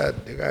 Black, I got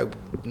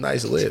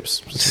nice lips.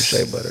 Put some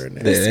shea butter in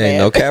there. There ain't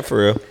no cap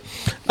for real.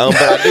 But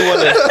I do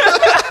want to.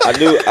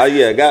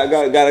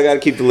 Gotta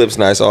keep the lips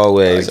nice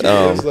always.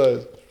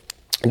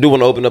 I do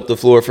want to open up the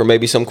floor for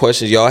maybe some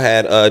questions y'all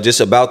had just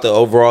about the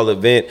overall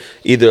event.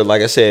 Either,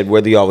 like I said,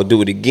 whether y'all would do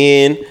it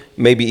again,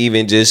 maybe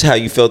even just how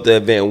you felt the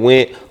event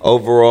went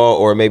overall,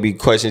 or maybe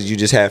questions you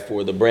just had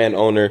for the brand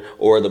owner,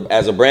 or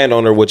as a brand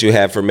owner, what you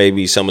have for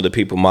maybe some of the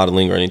people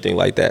modeling or anything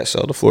like that.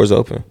 So the floor is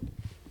open.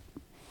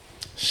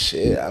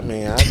 Shit, I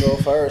mean, I go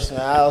first.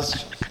 I'm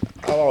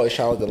always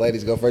trying to let the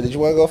ladies go first. Did you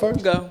want to go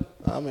first? Go.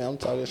 I mean, I'm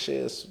talking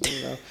shit.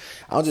 You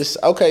know,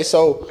 okay.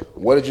 So,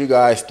 what did you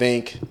guys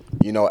think?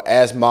 You know,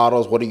 as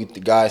models, what do you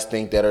guys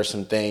think that are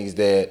some things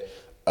that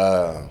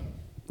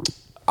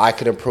I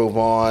could improve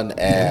on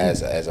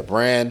as a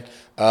brand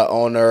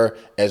owner,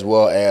 as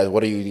well as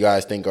what do you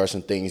guys think are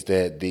some things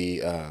that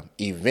the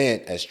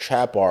event as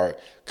Trap Art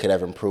could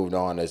have improved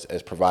on as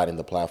providing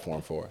the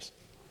platform for us?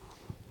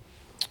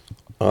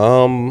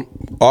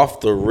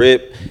 Off the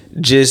rip,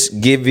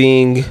 just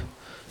giving.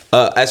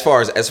 As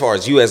far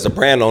as you as the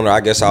brand owner, I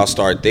guess I'll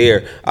start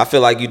there. I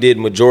feel like you did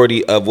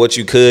majority of what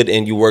you could,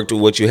 and you worked with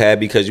what you had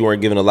because you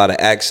weren't given a lot of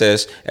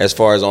access as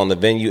far as on the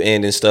venue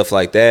end and stuff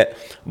like that.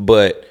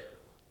 But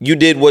you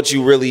did what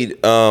you really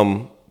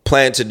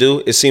planned to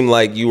do. It seemed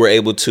like you were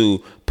able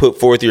to put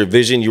forth your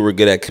vision. You were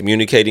good at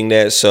communicating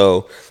that.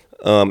 So,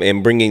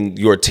 and bringing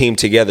your team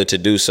together to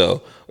do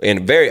so.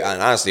 In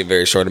honestly a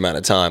very short amount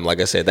of time. Like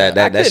I said, that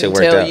shit worked out. I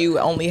couldn't tell you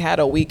only had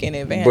a week in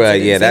advance.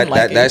 But yeah,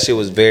 that shit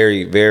was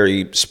very,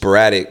 very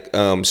sporadic.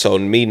 So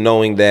me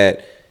knowing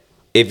that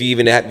if you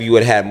would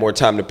have had more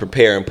time to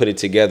prepare and put it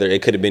together,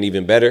 it could have been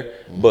even better.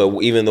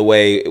 But even the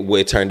way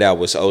it turned out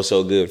was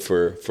so good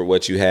for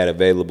what you had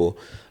available.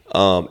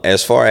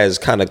 As far as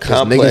kind of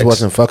complex, niggas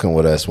wasn't fucking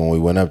with us when we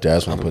went up there. I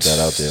just want to put that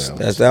out there.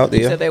 That's out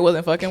there. You said they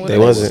wasn't fucking with us. They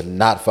wasn't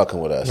not fucking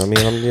with us. I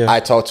mean, I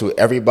talked to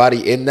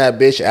everybody in that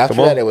bitch. After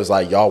that, it was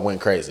like y'all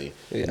went crazy.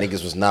 Yeah.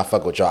 Niggas was not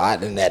fucking with y'all.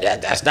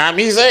 That's not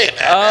me saying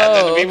that.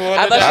 Oh, I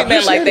thought you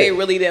meant like they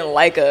really didn't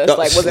like us.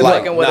 Like wasn't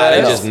fucking with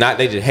us.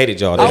 They just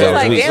hated y'all. I was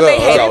like, damn, they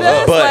hated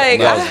us.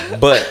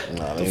 But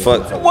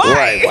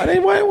why?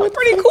 Why?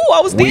 Pretty cool.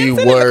 I was dancing in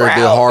the crowd. We were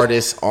the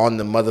hardest on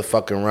the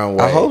motherfucking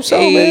runway. I hope so,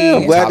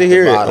 man. I'm glad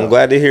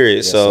to hear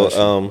it.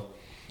 So,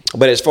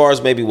 but as far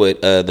as maybe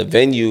what the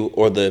venue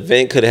or the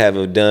event could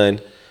have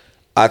done,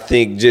 I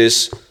think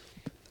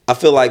I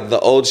feel like the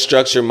old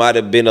structure might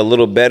have been a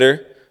little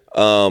better,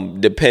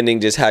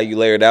 depending just how you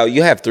layer it out.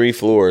 You have 3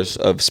 floors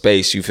of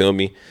space, you feel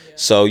me? Yeah.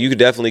 So you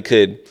definitely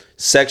could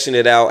section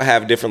it out,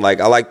 have different,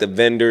 like I like the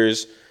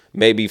vendors,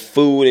 maybe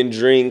food and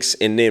drinks,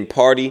 and then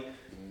party.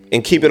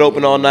 And keep it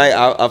open all night.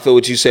 I feel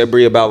what you said,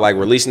 Bree, about like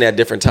releasing at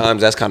different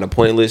times. That's kind of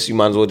pointless. You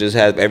might as well just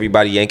have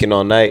everybody yanking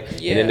all night, and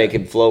then they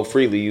can flow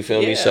freely. You feel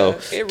me? So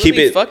it keep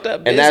really it fucked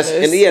up and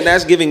business.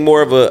 that's giving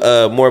more of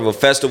a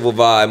festival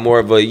vibe, more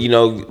of a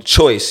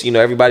choice.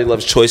 Everybody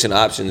loves choice and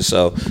options.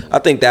 So I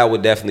think that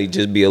would definitely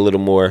just be a little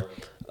more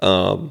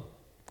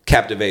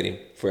captivating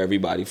for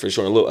everybody, for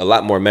sure. A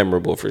lot more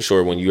memorable, for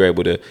sure, when you're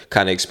able to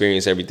kind of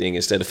experience everything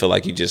instead of feel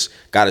like you just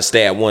got to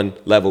stay at one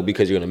level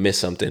because you're going to miss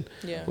something.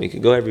 Yeah. We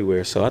can go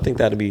everywhere. So I think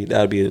that'd be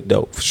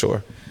dope, for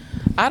sure.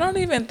 I don't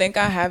even think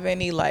I have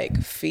any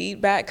like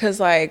feedback because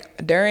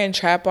like during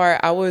Trap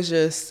Art, I was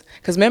just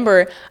because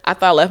remember I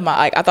thought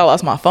I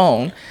lost my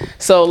phone,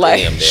 so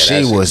like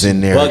she was in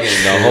there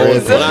bugging the whole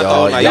thing.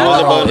 You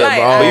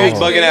was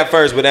bugging at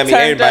first, but I mean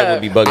everybody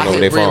would be bugging over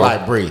their phone.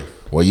 Like Bree,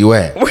 where you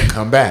at?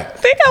 Come back. I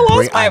think I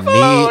lost my phone.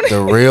 I need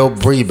the real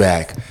Bree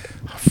back.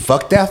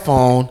 Fuck that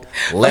phone.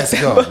 Let's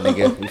go,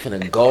 nigga. We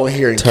finna go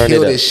here and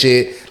kill this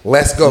shit.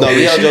 Let's go. No,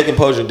 you held your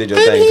composure and did your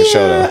thing for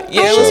sure, though.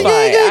 Yeah, it was fine.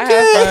 I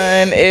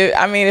had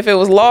fun. If it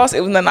was lost,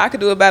 it was nothing I could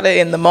do about it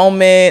in the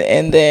moment.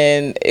 And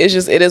then it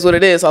is what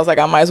it is. So I was like,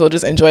 I might as well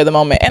just enjoy the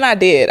moment. And I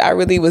did. I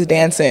really was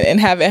dancing and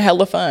having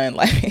hella fun.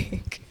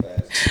 Like,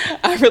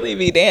 I really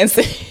be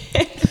dancing.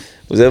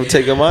 Was able to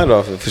take your mind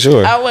off it, for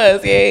sure. I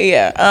was,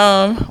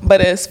 yeah.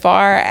 But as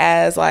far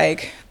as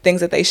like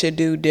things that they should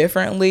do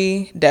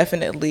differently,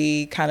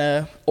 definitely kind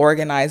of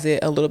organize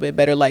it a little bit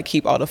better, like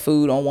keep all the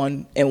food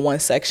in one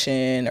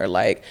section, or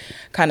like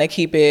kind of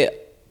keep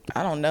it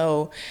I don't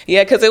know.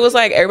 Yeah, because it was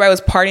like everybody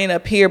was partying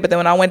up here, but then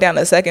when I went down to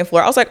the second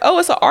floor, I was like, oh,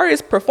 it's an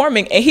artist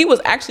performing. And he was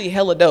actually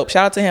hella dope.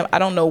 Shout out to him. I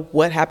don't know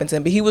what happened to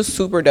him, but he was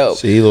super dope.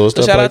 So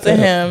shout out to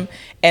him.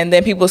 And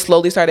then people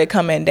slowly started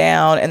coming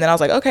down. And then I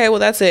was like, okay, well,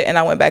 that's it. And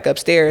I went back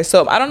upstairs.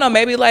 So I don't know,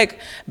 maybe like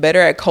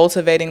better at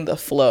cultivating the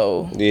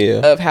flow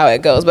of how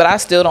it goes. But I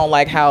still don't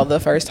like how the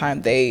first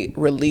time they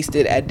released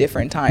it at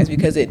different times,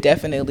 because it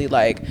definitely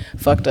like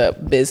fucked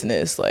up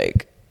business,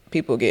 like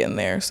people getting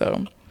there.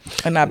 So...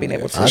 and not being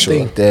able to. I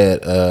think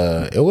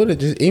that it would have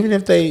just, even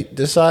if they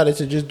decided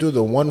to just do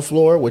the one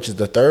floor, which is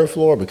the third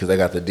floor, because they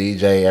got the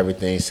DJ,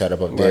 everything set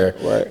up there.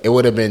 Right. It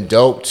would have been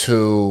dope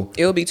to.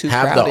 It would be too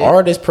have crowded. The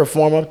artists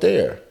perform up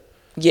there.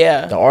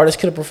 Yeah, the artists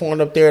could have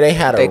performed up there. They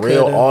had a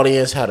real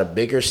audience, had a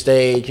bigger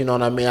stage. You know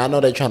what I mean? I know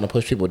they're trying to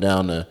push people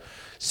down the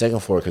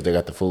second floor because they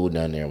got the food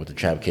down there with the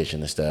trap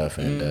kitchen and stuff,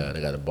 and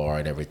they got a bar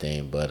and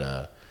everything.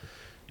 But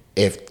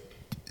if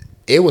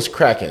it was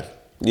cracking.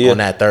 On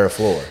that third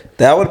floor,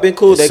 that would have been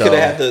cool. They could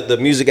have had the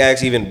music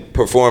acts even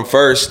perform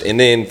first, and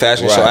then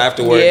fashion show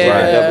afterwards.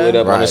 Double it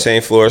up on the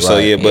same floor. So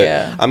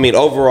I mean,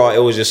 overall, it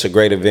was just a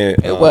great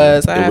event. It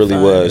was. It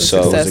really was.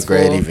 So it was a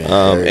great event.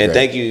 And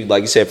thank you,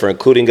 like you said, for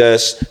including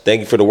us. Thank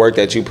you for the work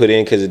that you put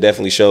in, because it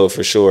definitely showed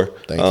for sure.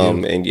 Thank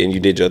you. And you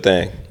did your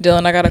thing.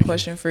 Dylan, I got a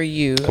question for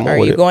you. Are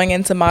you going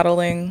into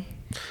modeling?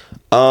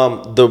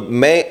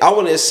 I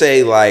wouldn't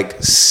say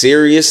like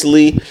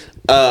seriously.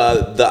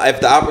 If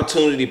the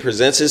opportunity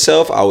presents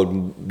itself, I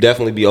would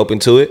definitely be open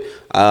to it.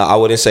 I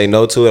wouldn't say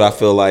no to it. I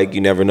feel like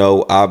you never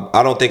know.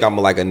 I don't think I'm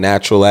like a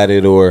natural at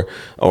it or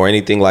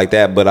anything like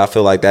that, but I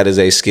feel like that is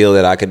a skill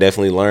that I could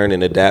definitely learn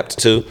and adapt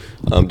to.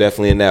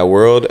 Definitely in that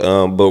world.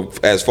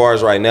 But as far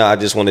as right now, I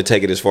just want to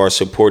take it as far as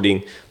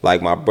supporting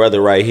like my brother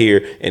right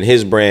here and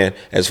his brand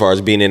as far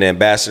as being an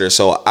ambassador.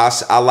 So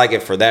I like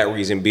it for that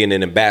reason, being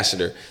an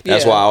ambassador.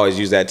 That's why I always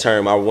use that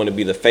term. I want to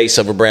be the face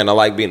of a brand. I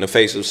like being the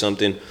face of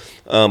something.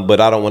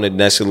 But I don't want to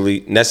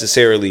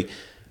necessarily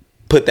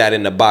put that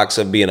in the box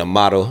of being a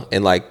model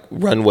and like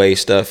runway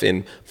stuff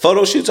and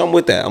photo shoots. I'm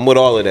with that. I'm with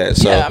all of that.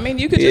 So I mean,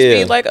 you could just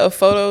be like a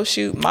photo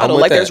shoot model.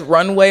 Like there's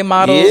runway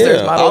models.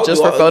 There's models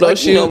just for photo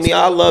shoots. You know me,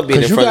 I love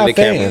being in front of the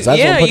camera.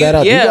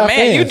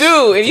 You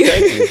do.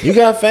 You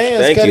got fans.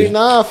 Thank you.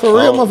 Nah, for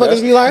real,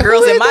 motherfuckers be like,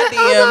 girls in my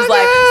DMs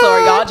like, so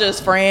are y'all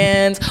just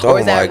friends or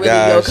is that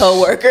really your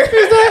coworker?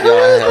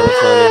 Y'all hella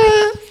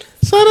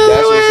funny.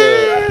 That's what's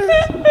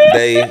up.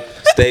 They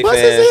stay what's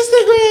fans. his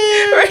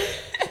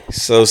Instagram?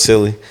 So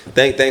silly.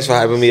 Thanks for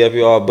hyping me up,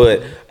 y'all.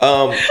 But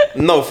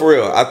no, for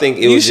real. I think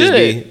it would just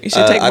be. You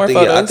should take more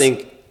photos. I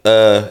think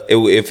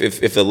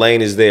if the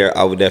lane is there,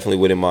 I would definitely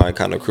wouldn't mind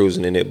kind of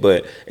cruising in it.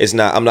 But it's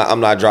not. I'm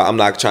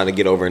not trying to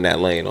get over in that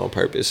lane on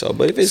purpose. So,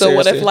 but if it's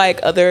what if like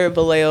other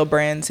Vallejo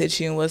brands hit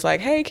you and was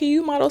like, hey, can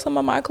you model some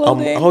of my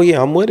clothing?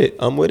 I'm with it.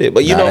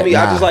 But you know me,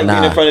 I just like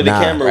being in front of the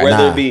camera,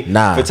 whether it be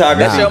photography.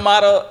 That's your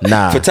model.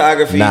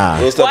 Photography.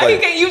 Why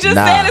can't you just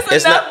say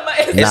it's enough?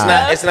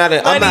 It's not.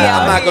 I'm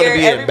not going to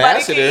be an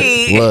ambassador.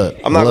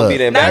 I'm not going to be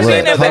the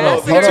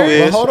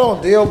ambassador. Hold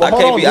on, Deal. I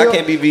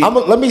can't be.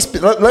 Let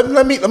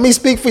me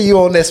speak for you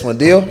on this one,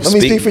 Deal. Let me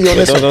speak for you on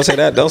this one. Don't say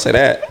that.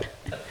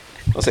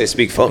 Don't say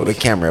speak for me. With a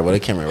camera,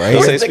 right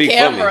Don't here. say speak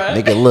for me.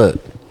 Nigga,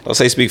 look. Don't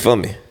say speak for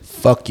me.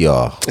 Fuck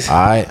y'all.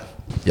 Alright?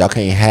 Y'all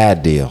can't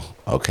have Deal,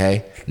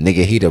 okay?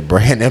 Nigga, he the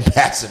brand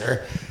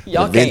ambassador.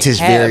 Y'all the vintage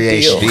can't have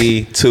variation.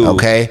 V2.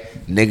 Okay?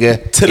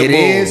 Nigga, to the moon.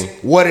 Is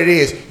what it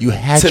is. You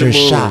had your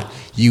shot.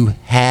 You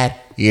had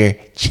your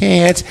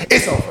chance.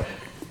 It's over.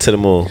 To the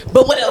moon.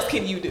 But what else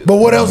can you do?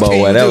 What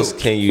else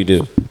can you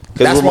do?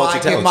 That's why I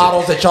get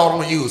models that y'all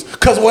don't use.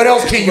 Because what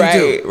else can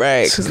you do?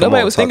 Right. Because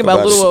nobody was thinking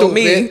about little old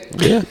me.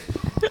 Yeah.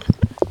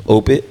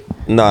 Open.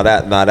 No,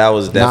 that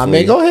was definitely. Nah,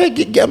 man, go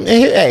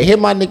ahead. Hit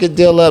my nigga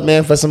Deal up,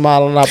 man, for some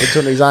modeling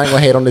opportunities. I ain't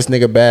gonna hate on this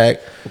nigga back.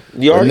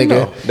 You already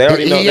know. They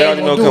already know. They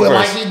already know. Do it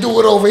like he do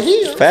it over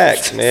here.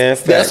 Facts, man.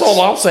 Facts. That's all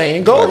I'm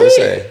saying. Go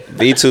ahead.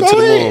 V2 to the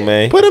moon,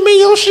 man. Put him in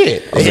your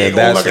shit. He ain't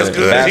gonna look as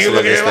good as you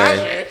look at my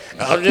shit.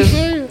 I'm just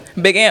saying.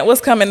 Big Ant,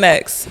 what's coming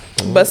next?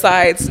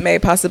 Besides may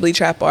possibly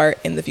trap art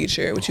in the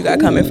future, what you got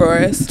coming for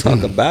us?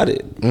 Talk about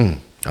it.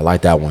 I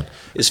like that one.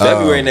 It's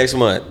February next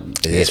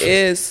month. It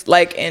is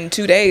like in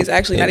 2 days,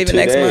 actually, not even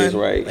next month.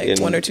 Right. Like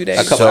in 1 or 2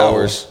 days. A couple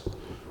hours.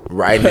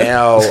 Right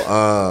now,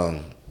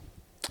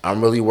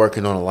 I'm really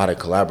working on a lot of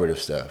collaborative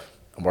stuff.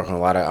 I'm working on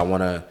a lot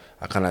of,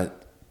 I kind of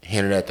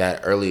hinted at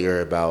that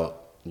earlier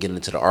about getting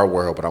into the art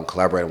world, but I'm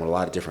collaborating with a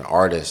lot of different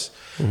artists.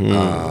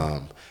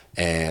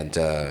 And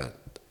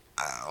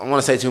I don't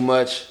want to say too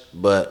much,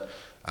 but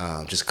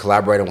just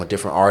collaborating with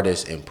different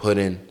artists and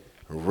putting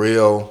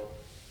real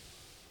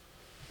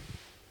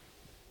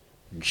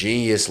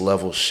genius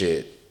level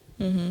shit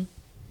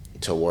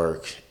to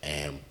work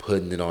and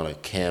putting it on a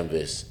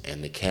canvas.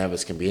 And the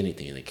canvas can be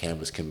anything. The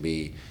canvas can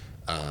be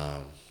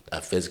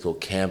a physical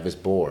canvas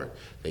board.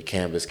 The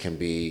canvas can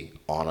be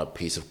on a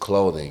piece of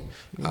clothing.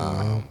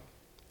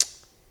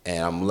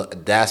 And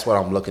that's what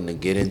I'm looking to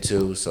get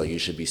into. So you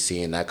should be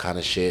seeing that kind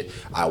of shit.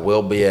 I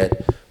will be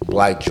at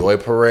Black Joy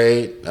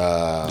Parade.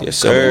 Yes,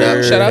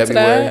 sir. Shout out to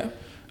that.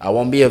 I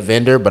won't be a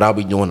vendor, but I'll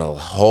be doing a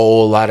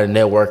whole lot of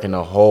networking,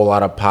 a whole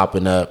lot of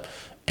popping up,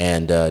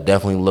 and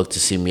definitely look to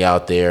see me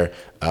out there.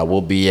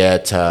 We'll be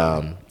at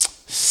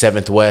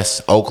 7th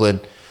West,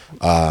 Oakland,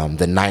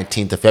 the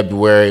 19th of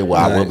February, where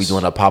I will be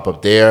doing a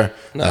pop-up there.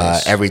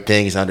 Nice.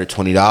 Everything is under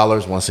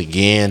 $20 once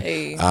again.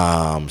 Hey.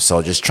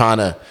 So just trying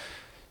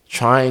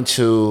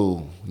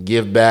to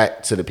give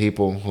back to the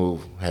people who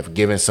have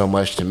given so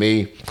much to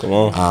me. Come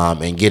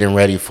on. And getting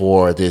ready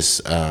for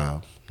this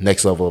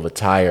next level of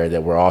attire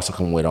that we're also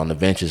coming with on the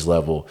Ventures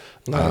level.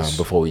 Nice.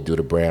 Before we do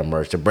the brand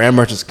merch. The brand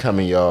merch is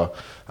coming, y'all.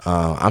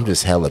 I'm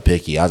just hella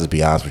picky. I'll just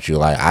be honest with you.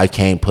 Like, I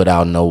can't put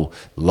out no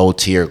low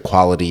tier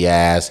quality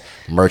ass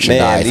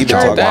merchandise. Man, we've been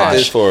talking about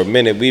this for a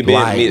minute. We've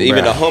been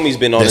even the homies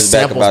been on his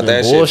back about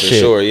that bullshit. Shit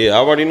for sure. Yeah, I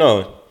already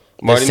know.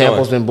 The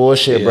sample's been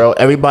bullshit, bro.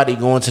 Everybody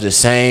going to the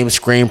same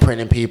screen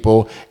printing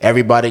people.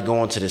 Everybody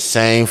going to the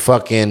same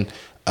fucking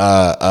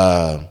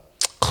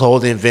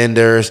clothing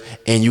vendors,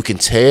 and you can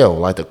tell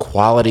like the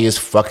quality is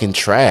fucking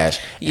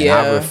trash.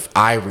 Yeah. And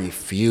I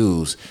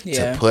refuse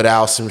to put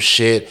out some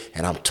shit,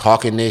 and I'm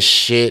talking this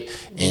shit,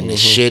 and the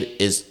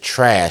shit is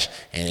trash.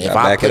 And if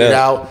I put it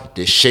out,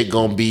 this shit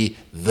gonna be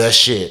the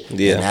shit.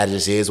 Yeah. And that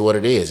just is what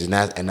it is.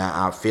 And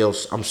I feel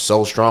I'm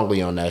so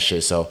strongly on that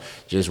shit. So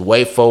just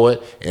wait for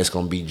it. And it's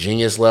gonna be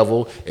genius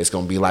level. It's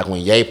gonna be like when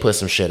Ye put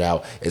some shit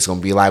out. It's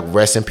gonna be like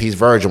rest in peace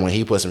Virgil when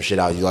he put some shit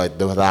out. You like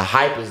the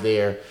hype is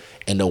there.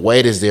 And the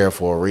weight is there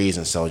for a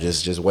reason, so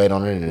just wait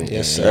on it,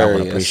 and I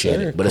would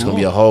appreciate it. But it's gonna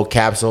be a whole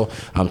capsule.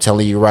 I'm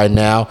telling you right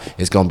now,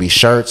 it's gonna be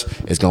shirts,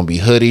 it's gonna be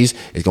hoodies,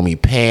 it's gonna be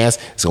pants,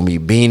 it's gonna be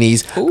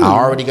beanies. Ooh. I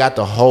already got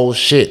the whole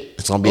shit.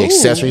 It's gonna be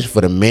accessories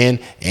for the men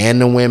and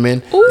the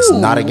women. Ooh. It's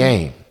not a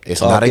game.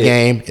 It's not a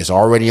game. It's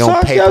already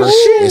on paper.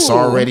 It's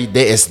already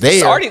there. It's there.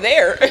 It's already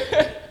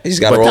there. You just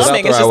gotta roll it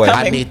out the right way.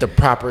 I need the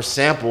proper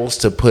samples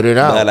to put it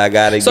out. But I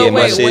gotta get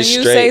my shit straight. When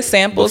you say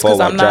samples, because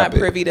I'm not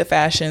privy to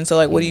fashion, so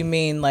like, what do you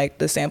mean? Like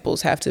the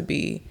samples have to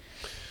be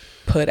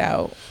put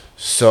out?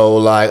 So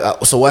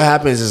so what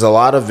happens is a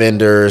lot of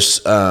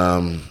vendors,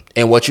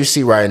 and what you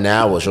see right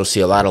now is you'll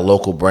see a lot of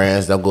local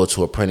brands. They'll go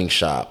to a printing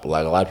shop.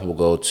 Like a lot of people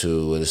go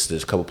to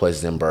there's a couple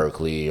places in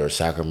Berkeley or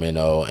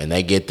Sacramento, and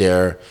they get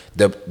there.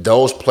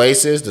 Those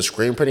places, the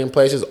screen printing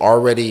places,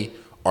 already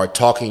are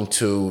talking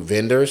to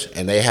vendors,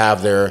 and they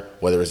have their,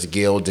 whether it's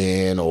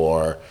Gildan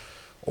or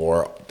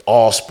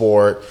All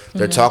Sport,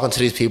 they're talking to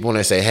these people and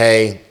they say,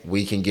 hey,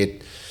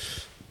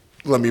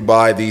 let me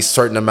buy these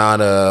certain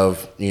amount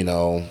of,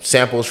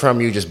 samples from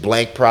you, just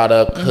blank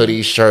product,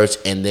 hoodies, shirts,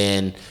 and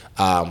then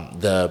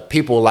the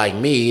people like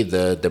me,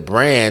 the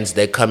brands,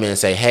 they come in and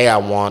say, hey, I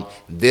want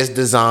this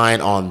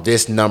design on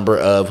this number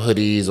of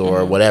hoodies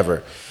or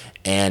whatever.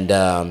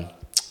 And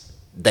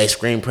they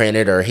screen print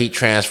it or heat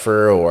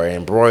transfer or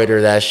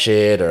embroider that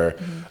shit or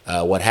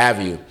what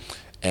have you.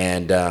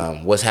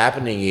 And what's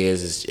happening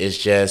is it's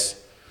just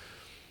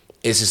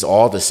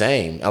all the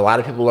same. A lot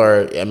of people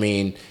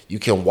you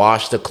can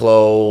wash the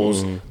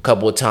clothes a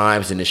couple of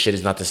times and the shit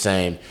is not the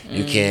same.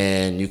 You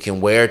can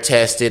wear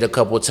test it a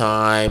couple of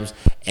times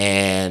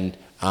and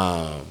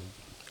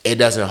it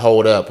doesn't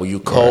hold up. Or you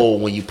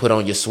cold when you put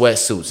on your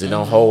sweatsuits. It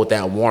don't hold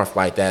that warmth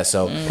like that.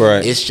 So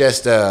it's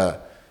just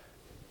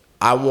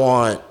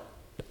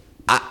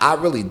I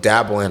really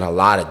dabble in a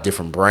lot of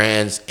different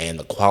brands and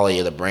the quality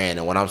of the brand.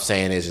 And what I'm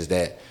saying is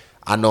that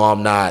I know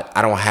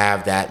I don't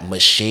have that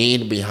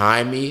machine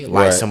behind me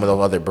like some of the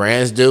other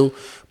brands do,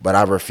 but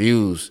I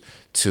refuse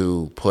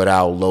to put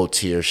out low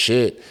tier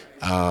shit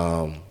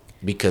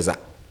because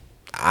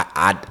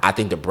I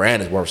think the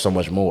brand is worth so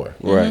much more.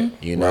 Right.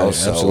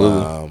 So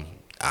absolutely.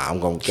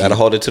 I'm gonna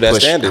hold it to that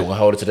standard. I'm gonna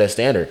hold it to that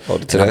standard.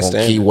 Hold it to that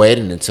standard. Keep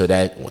waiting until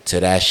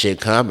that shit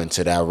come,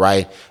 until that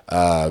right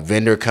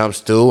vendor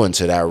comes through,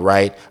 until that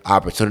right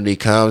opportunity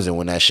comes, and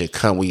when that shit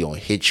come, we gonna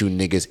hit you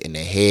niggas in the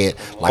head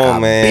like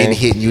I've been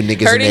hitting you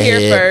niggas in the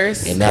head.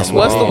 First. And that's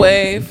what's the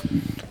wave?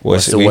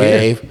 What's the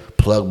wave?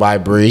 Plug by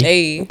Bree.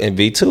 Hey. And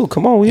V2,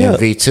 come on, we and up.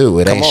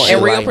 V2, it ain't shit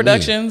and Real like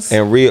Productions. Me.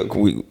 And Real,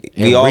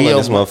 we all in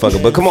this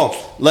motherfucker. But come on,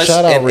 let's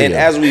and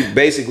as we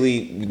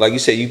basically, like you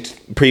said, you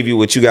preview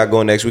what you got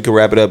going next. We can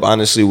wrap it up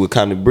honestly with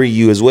kind of Bree,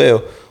 you as well.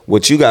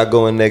 What you got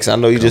going next? I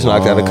know you just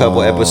knocked out a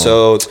couple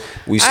episodes.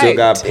 We still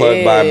got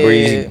Plugged by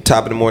Bree,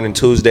 Top of the Morning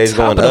Tuesdays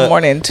going up. Top of the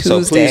Morning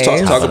Tuesdays. So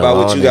please talk about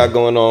what you got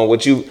going on,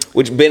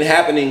 what's been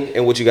happening,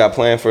 and what you got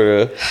planned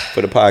for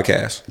the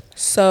podcast.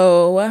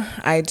 So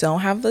I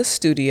don't have the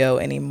studio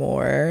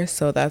anymore,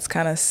 so that's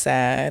kind of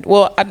sad.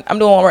 Well, I'm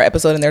doing one more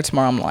episode in there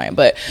tomorrow. I'm lying,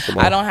 but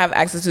I don't have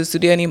access to the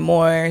studio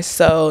anymore.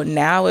 So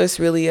now it's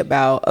really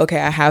about,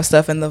 okay, I have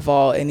stuff in the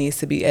vault. It needs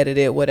to be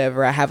edited,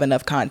 whatever. I have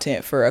enough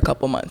content for a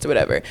couple months or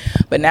whatever.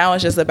 But now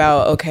it's just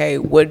about, okay,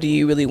 what do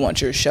you really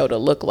want your show to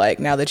look like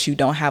now that you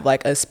don't have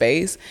like a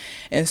space?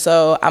 And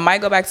so I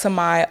might go back to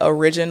my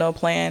original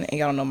plan, and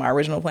y'all don't know what my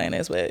original plan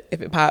is, but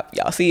if it pop,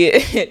 y'all see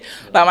it.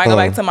 But I might go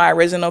back to my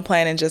original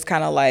plan and just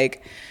kind of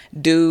like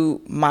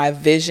do my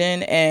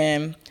vision.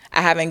 And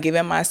I haven't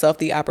given myself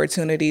the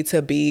opportunity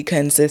to be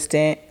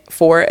consistent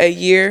for a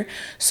year.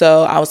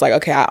 So I was like,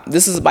 okay,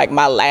 this is like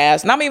my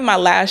last, not even my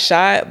last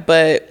shot,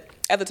 but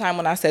at the time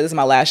when I said this is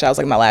my last shot, I was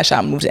like, my last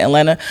shot, I moved to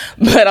Atlanta.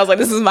 But I was like,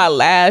 this is my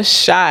last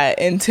shot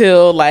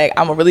until like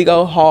I'm gonna really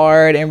go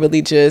hard and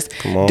really just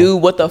do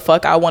what the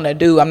fuck I want to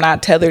do. I'm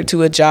not tethered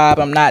to a job.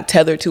 I'm not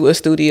tethered to a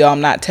studio.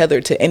 I'm not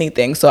tethered to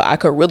anything. So I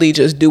could really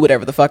just do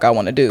whatever the fuck I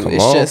want to do.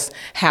 It's just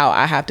how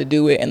I have to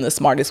do it in the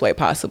smartest way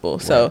possible.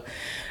 Right. So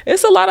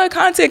it's a lot of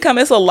content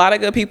coming. It's a lot of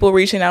good people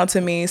reaching out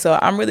to me. So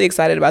I'm really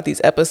excited about these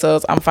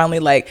episodes. I'm finally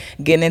like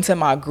getting into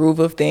my groove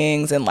of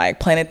things and like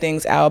planning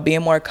things out,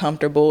 being more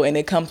comfortable. And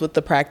it comes with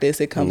the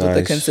practice. It comes with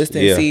the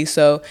consistency. Yeah.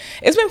 So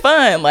it's been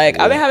fun. Like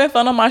I've been having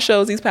fun on my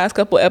shows these past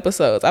couple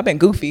episodes. I've been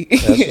goofy.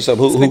 That's what's up.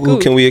 Who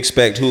can we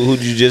expect? Who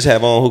did you just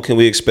have on? Who can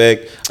we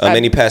expect?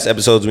 Any past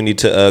episodes we need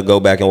to go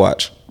back and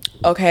watch?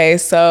 Okay,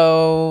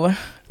 so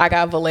I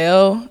got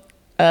Vallejo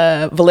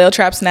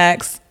Trap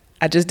Snacks.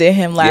 I just did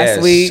him last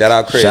week. Shout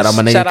out Chris. Shout out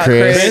my nigga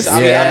Chris.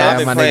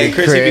 I've been playing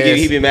Chris.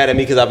 He been mad at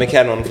me because I've been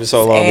catting on him for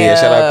so long. Yeah,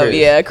 shout out Chris.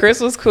 Yeah,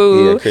 Chris was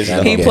cool. Yeah, Chris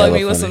he plugged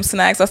me with some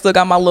snacks. I still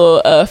got my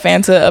little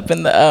Fanta up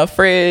in the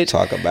fridge.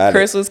 Talk about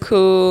Chris was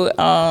cool.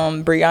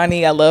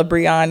 Briani, I love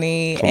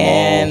Briani.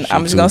 And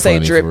I'm just going to say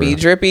Drippy.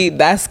 Drippy,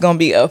 that's going to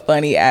be a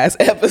funny ass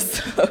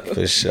episode.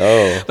 For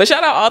sure. But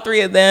shout out all three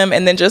of them.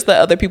 And then just the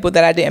other people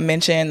that I didn't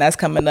mention that's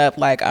coming up.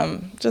 Like,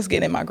 I'm just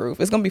getting in my groove.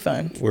 It's going to be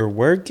fun. We're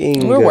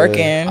working.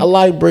 I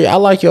like Bri. I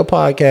like your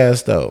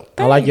podcast though.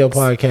 Thanks. I like your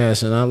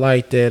podcast, and I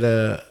like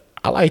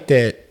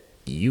that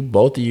you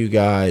both of you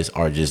guys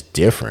are just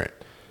different,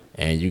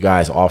 and you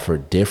guys offer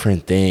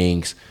different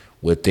things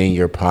within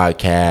your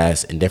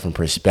podcast and different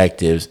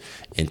perspectives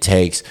and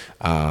takes.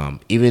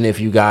 Even if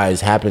you guys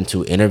happen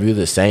to interview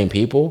the same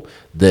people,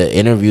 the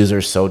interviews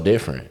are so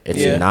different.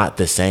 It's not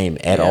the same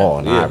at all,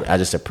 and I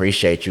just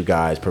appreciate you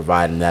guys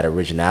providing that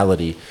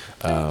originality.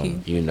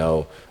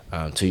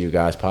 To your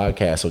guys'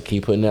 podcast. So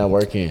keep putting that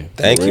work in.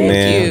 Thank you,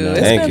 man.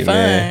 Thank you,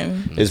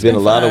 man. It's been a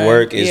lot of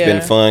work. It's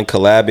been fun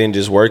collabing,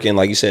 just working,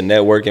 like you said,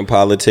 networking,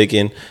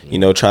 politicking,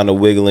 trying to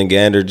wiggle and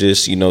gander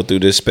just, through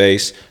this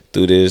space,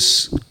 through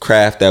this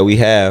craft that we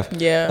have.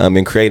 Yeah.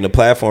 And creating a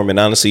platform and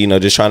honestly,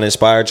 just trying to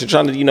inspire,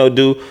 trying to,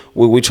 do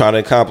what we're trying to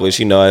accomplish.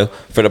 For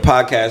the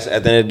podcast,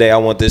 at the end of the day, I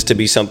want this to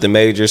be something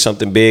major,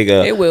 something big,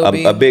 it will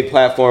be a big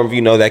platform,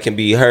 that can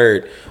be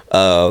heard.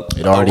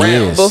 It already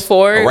is.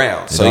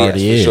 Around. So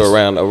yes, for sure,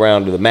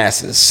 around the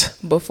masses.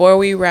 Before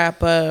we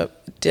wrap up,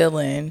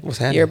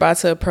 Dylan, you're about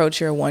to approach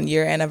your 1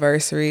 year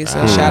anniversary.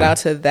 So shout out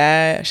to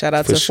that. Shout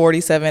out to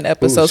 47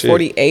 episodes,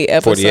 48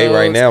 episodes. 48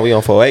 right now. We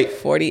on 48.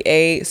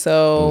 48.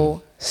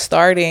 So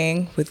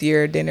starting with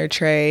your dinner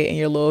tray and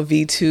your little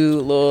V2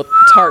 little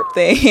tarp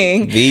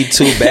thing.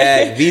 V2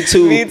 bag.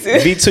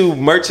 V2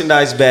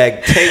 merchandise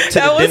bag taped to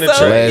the dinner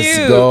tray.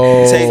 Let's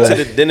go. Taped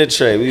to the dinner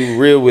tray. We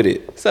real with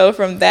it. So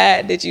from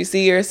that, did you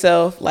see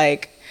yourself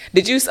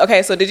did you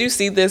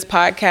see this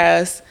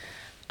podcast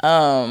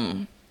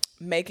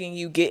making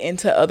you get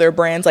into other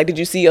brands? Like, did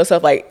you see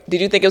yourself,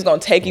 did you think it was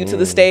going to take you to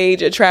the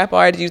stage at Trap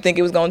Art? Did you think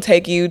it was going to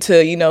take you to,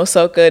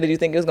 Soca? Did you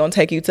think it was going to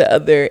take you to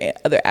other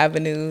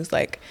avenues?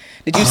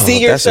 Did you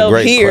see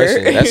yourself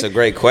here? That's a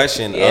great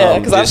question. Yeah,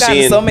 because I've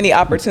gotten so many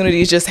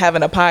opportunities just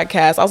having a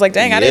podcast. I was like,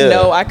 dang, I didn't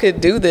know I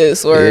could do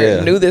this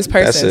or knew this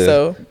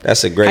person.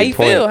 That's a great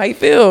point. How you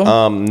feel?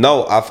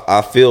 No,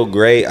 I feel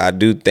great. I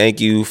do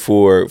thank you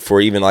for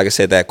even, like I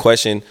said, that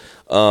question.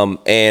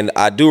 And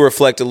I do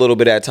reflect a little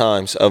bit at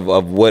times of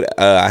what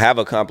I have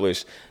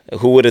accomplished.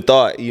 Who would have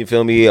thought? You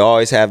feel me? I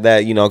always have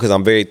that, because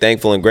I'm very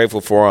thankful and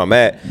grateful for where I'm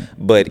at.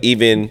 But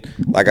even,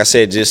 like I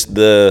said, just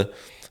the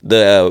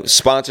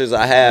sponsors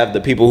I have,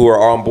 the people who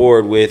are on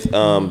board with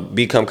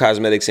Become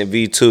Cosmetics and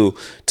V2,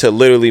 to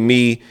literally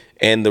me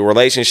and the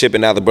relationship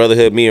and now the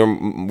brotherhood me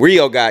and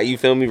Rio got, you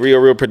feel me?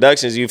 Real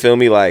Productions, you feel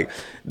me?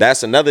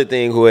 That's another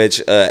thing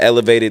which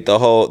elevated the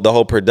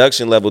whole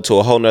production level to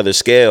a whole nother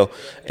scale,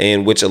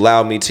 and which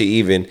allowed me to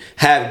even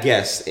have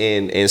guests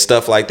and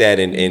stuff like that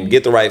and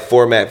get the right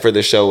format for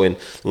the show and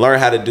learn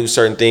how to do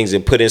certain things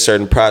and put in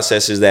certain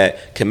processes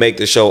that can make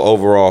the show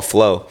overall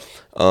flow.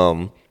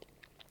 And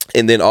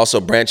then also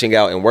branching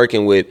out and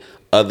working with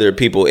other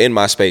people in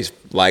my space,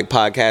 like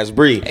Podcast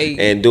Bree,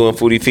 and doing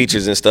foodie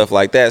features and stuff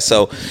like that.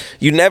 So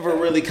you never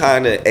really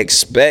kind of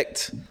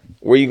expect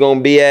where you're going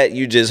to be at.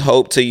 You just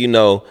hope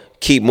to,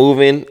 keep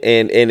moving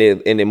and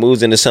it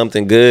moves into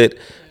something good.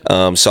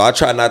 So I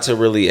try not to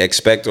really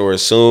expect or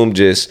assume,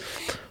 just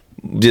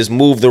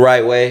move the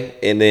right way,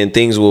 and then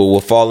things will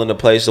fall into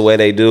place the way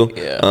they do.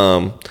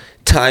 Yeah.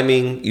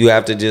 Timing, you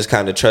have to just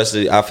kind of trust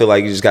it. I feel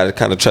like you just got to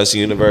kind of trust the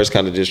universe,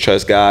 kind of just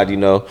trust God,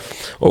 or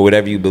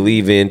whatever you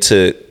believe in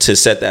to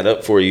set that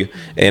up for you.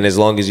 And as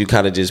long as you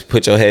kind of just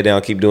put your head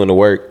down, keep doing the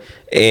work,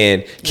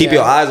 and keep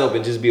your eyes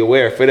open, just be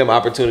aware for them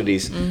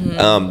opportunities.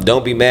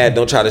 Don't be mad.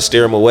 Don't try to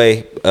steer them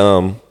away.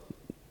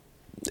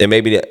 And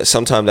maybe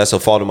sometimes that's a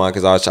fault of mine,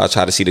 because I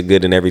try to see the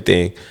good in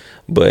everything.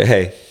 But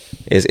hey,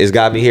 it's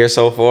got me here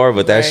so far,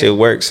 but that shit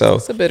works. So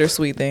it's a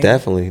bittersweet thing.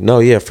 Definitely. No,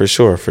 yeah, for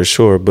sure.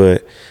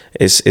 But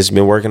it's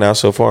been working out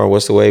so far. And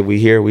what's the way we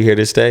here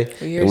to stay?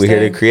 We here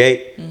to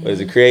create. Mm-hmm. What is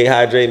it? Create,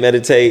 hydrate,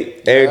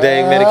 meditate,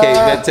 everything.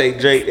 Meditate,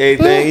 drink,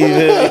 everything.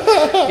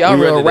 Y'all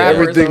real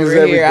rappers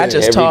over here. I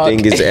just talk.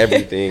 Everything is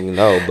everything.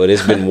 No, but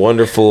it's been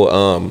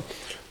wonderful.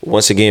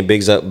 Once again,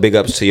 big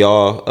ups to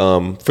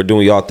y'all for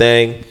doing y'all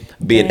thing.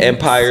 Being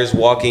empires,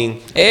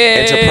 walking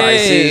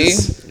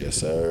enterprises. Yes,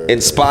 sir.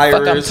 Inspirers.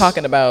 Fuck I'm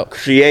talking about.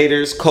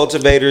 Creators,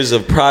 cultivators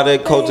of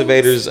product,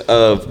 cultivators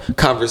of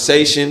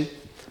conversation,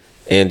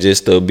 and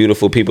just the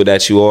beautiful people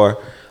that you are.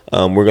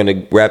 We're going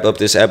to wrap up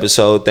this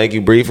episode. Thank you,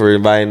 Bree, for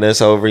inviting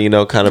us over,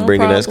 kind of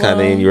bringing us kind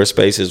of in your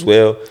space as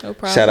well. No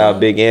problem. Shout out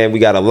Big Ann. We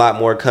got a lot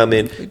more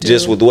coming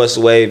just with What's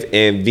the Wave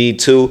and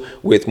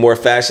V2 with more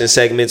fashion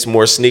segments,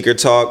 more sneaker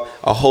talk,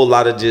 a whole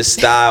lot of just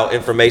style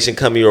information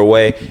coming your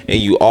way. And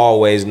you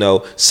always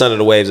know Son of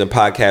the Waves and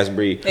Podcast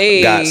Bree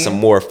got some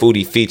more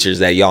foodie features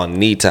that y'all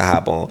need to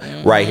hop on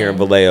right here in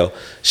Vallejo.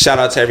 Shout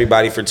out to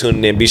everybody for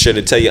tuning in. Be sure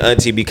to tell your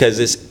auntie because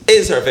this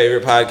is her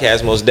favorite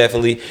podcast, most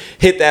definitely.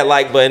 Hit that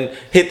like button,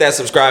 hit that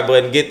subscribe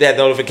button, get that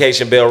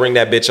notification bell, ring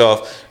that bitch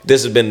off.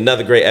 This has been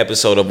another great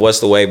episode of What's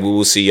the Wave. We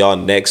will see y'all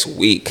next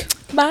week.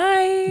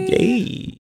 Bye. Yay.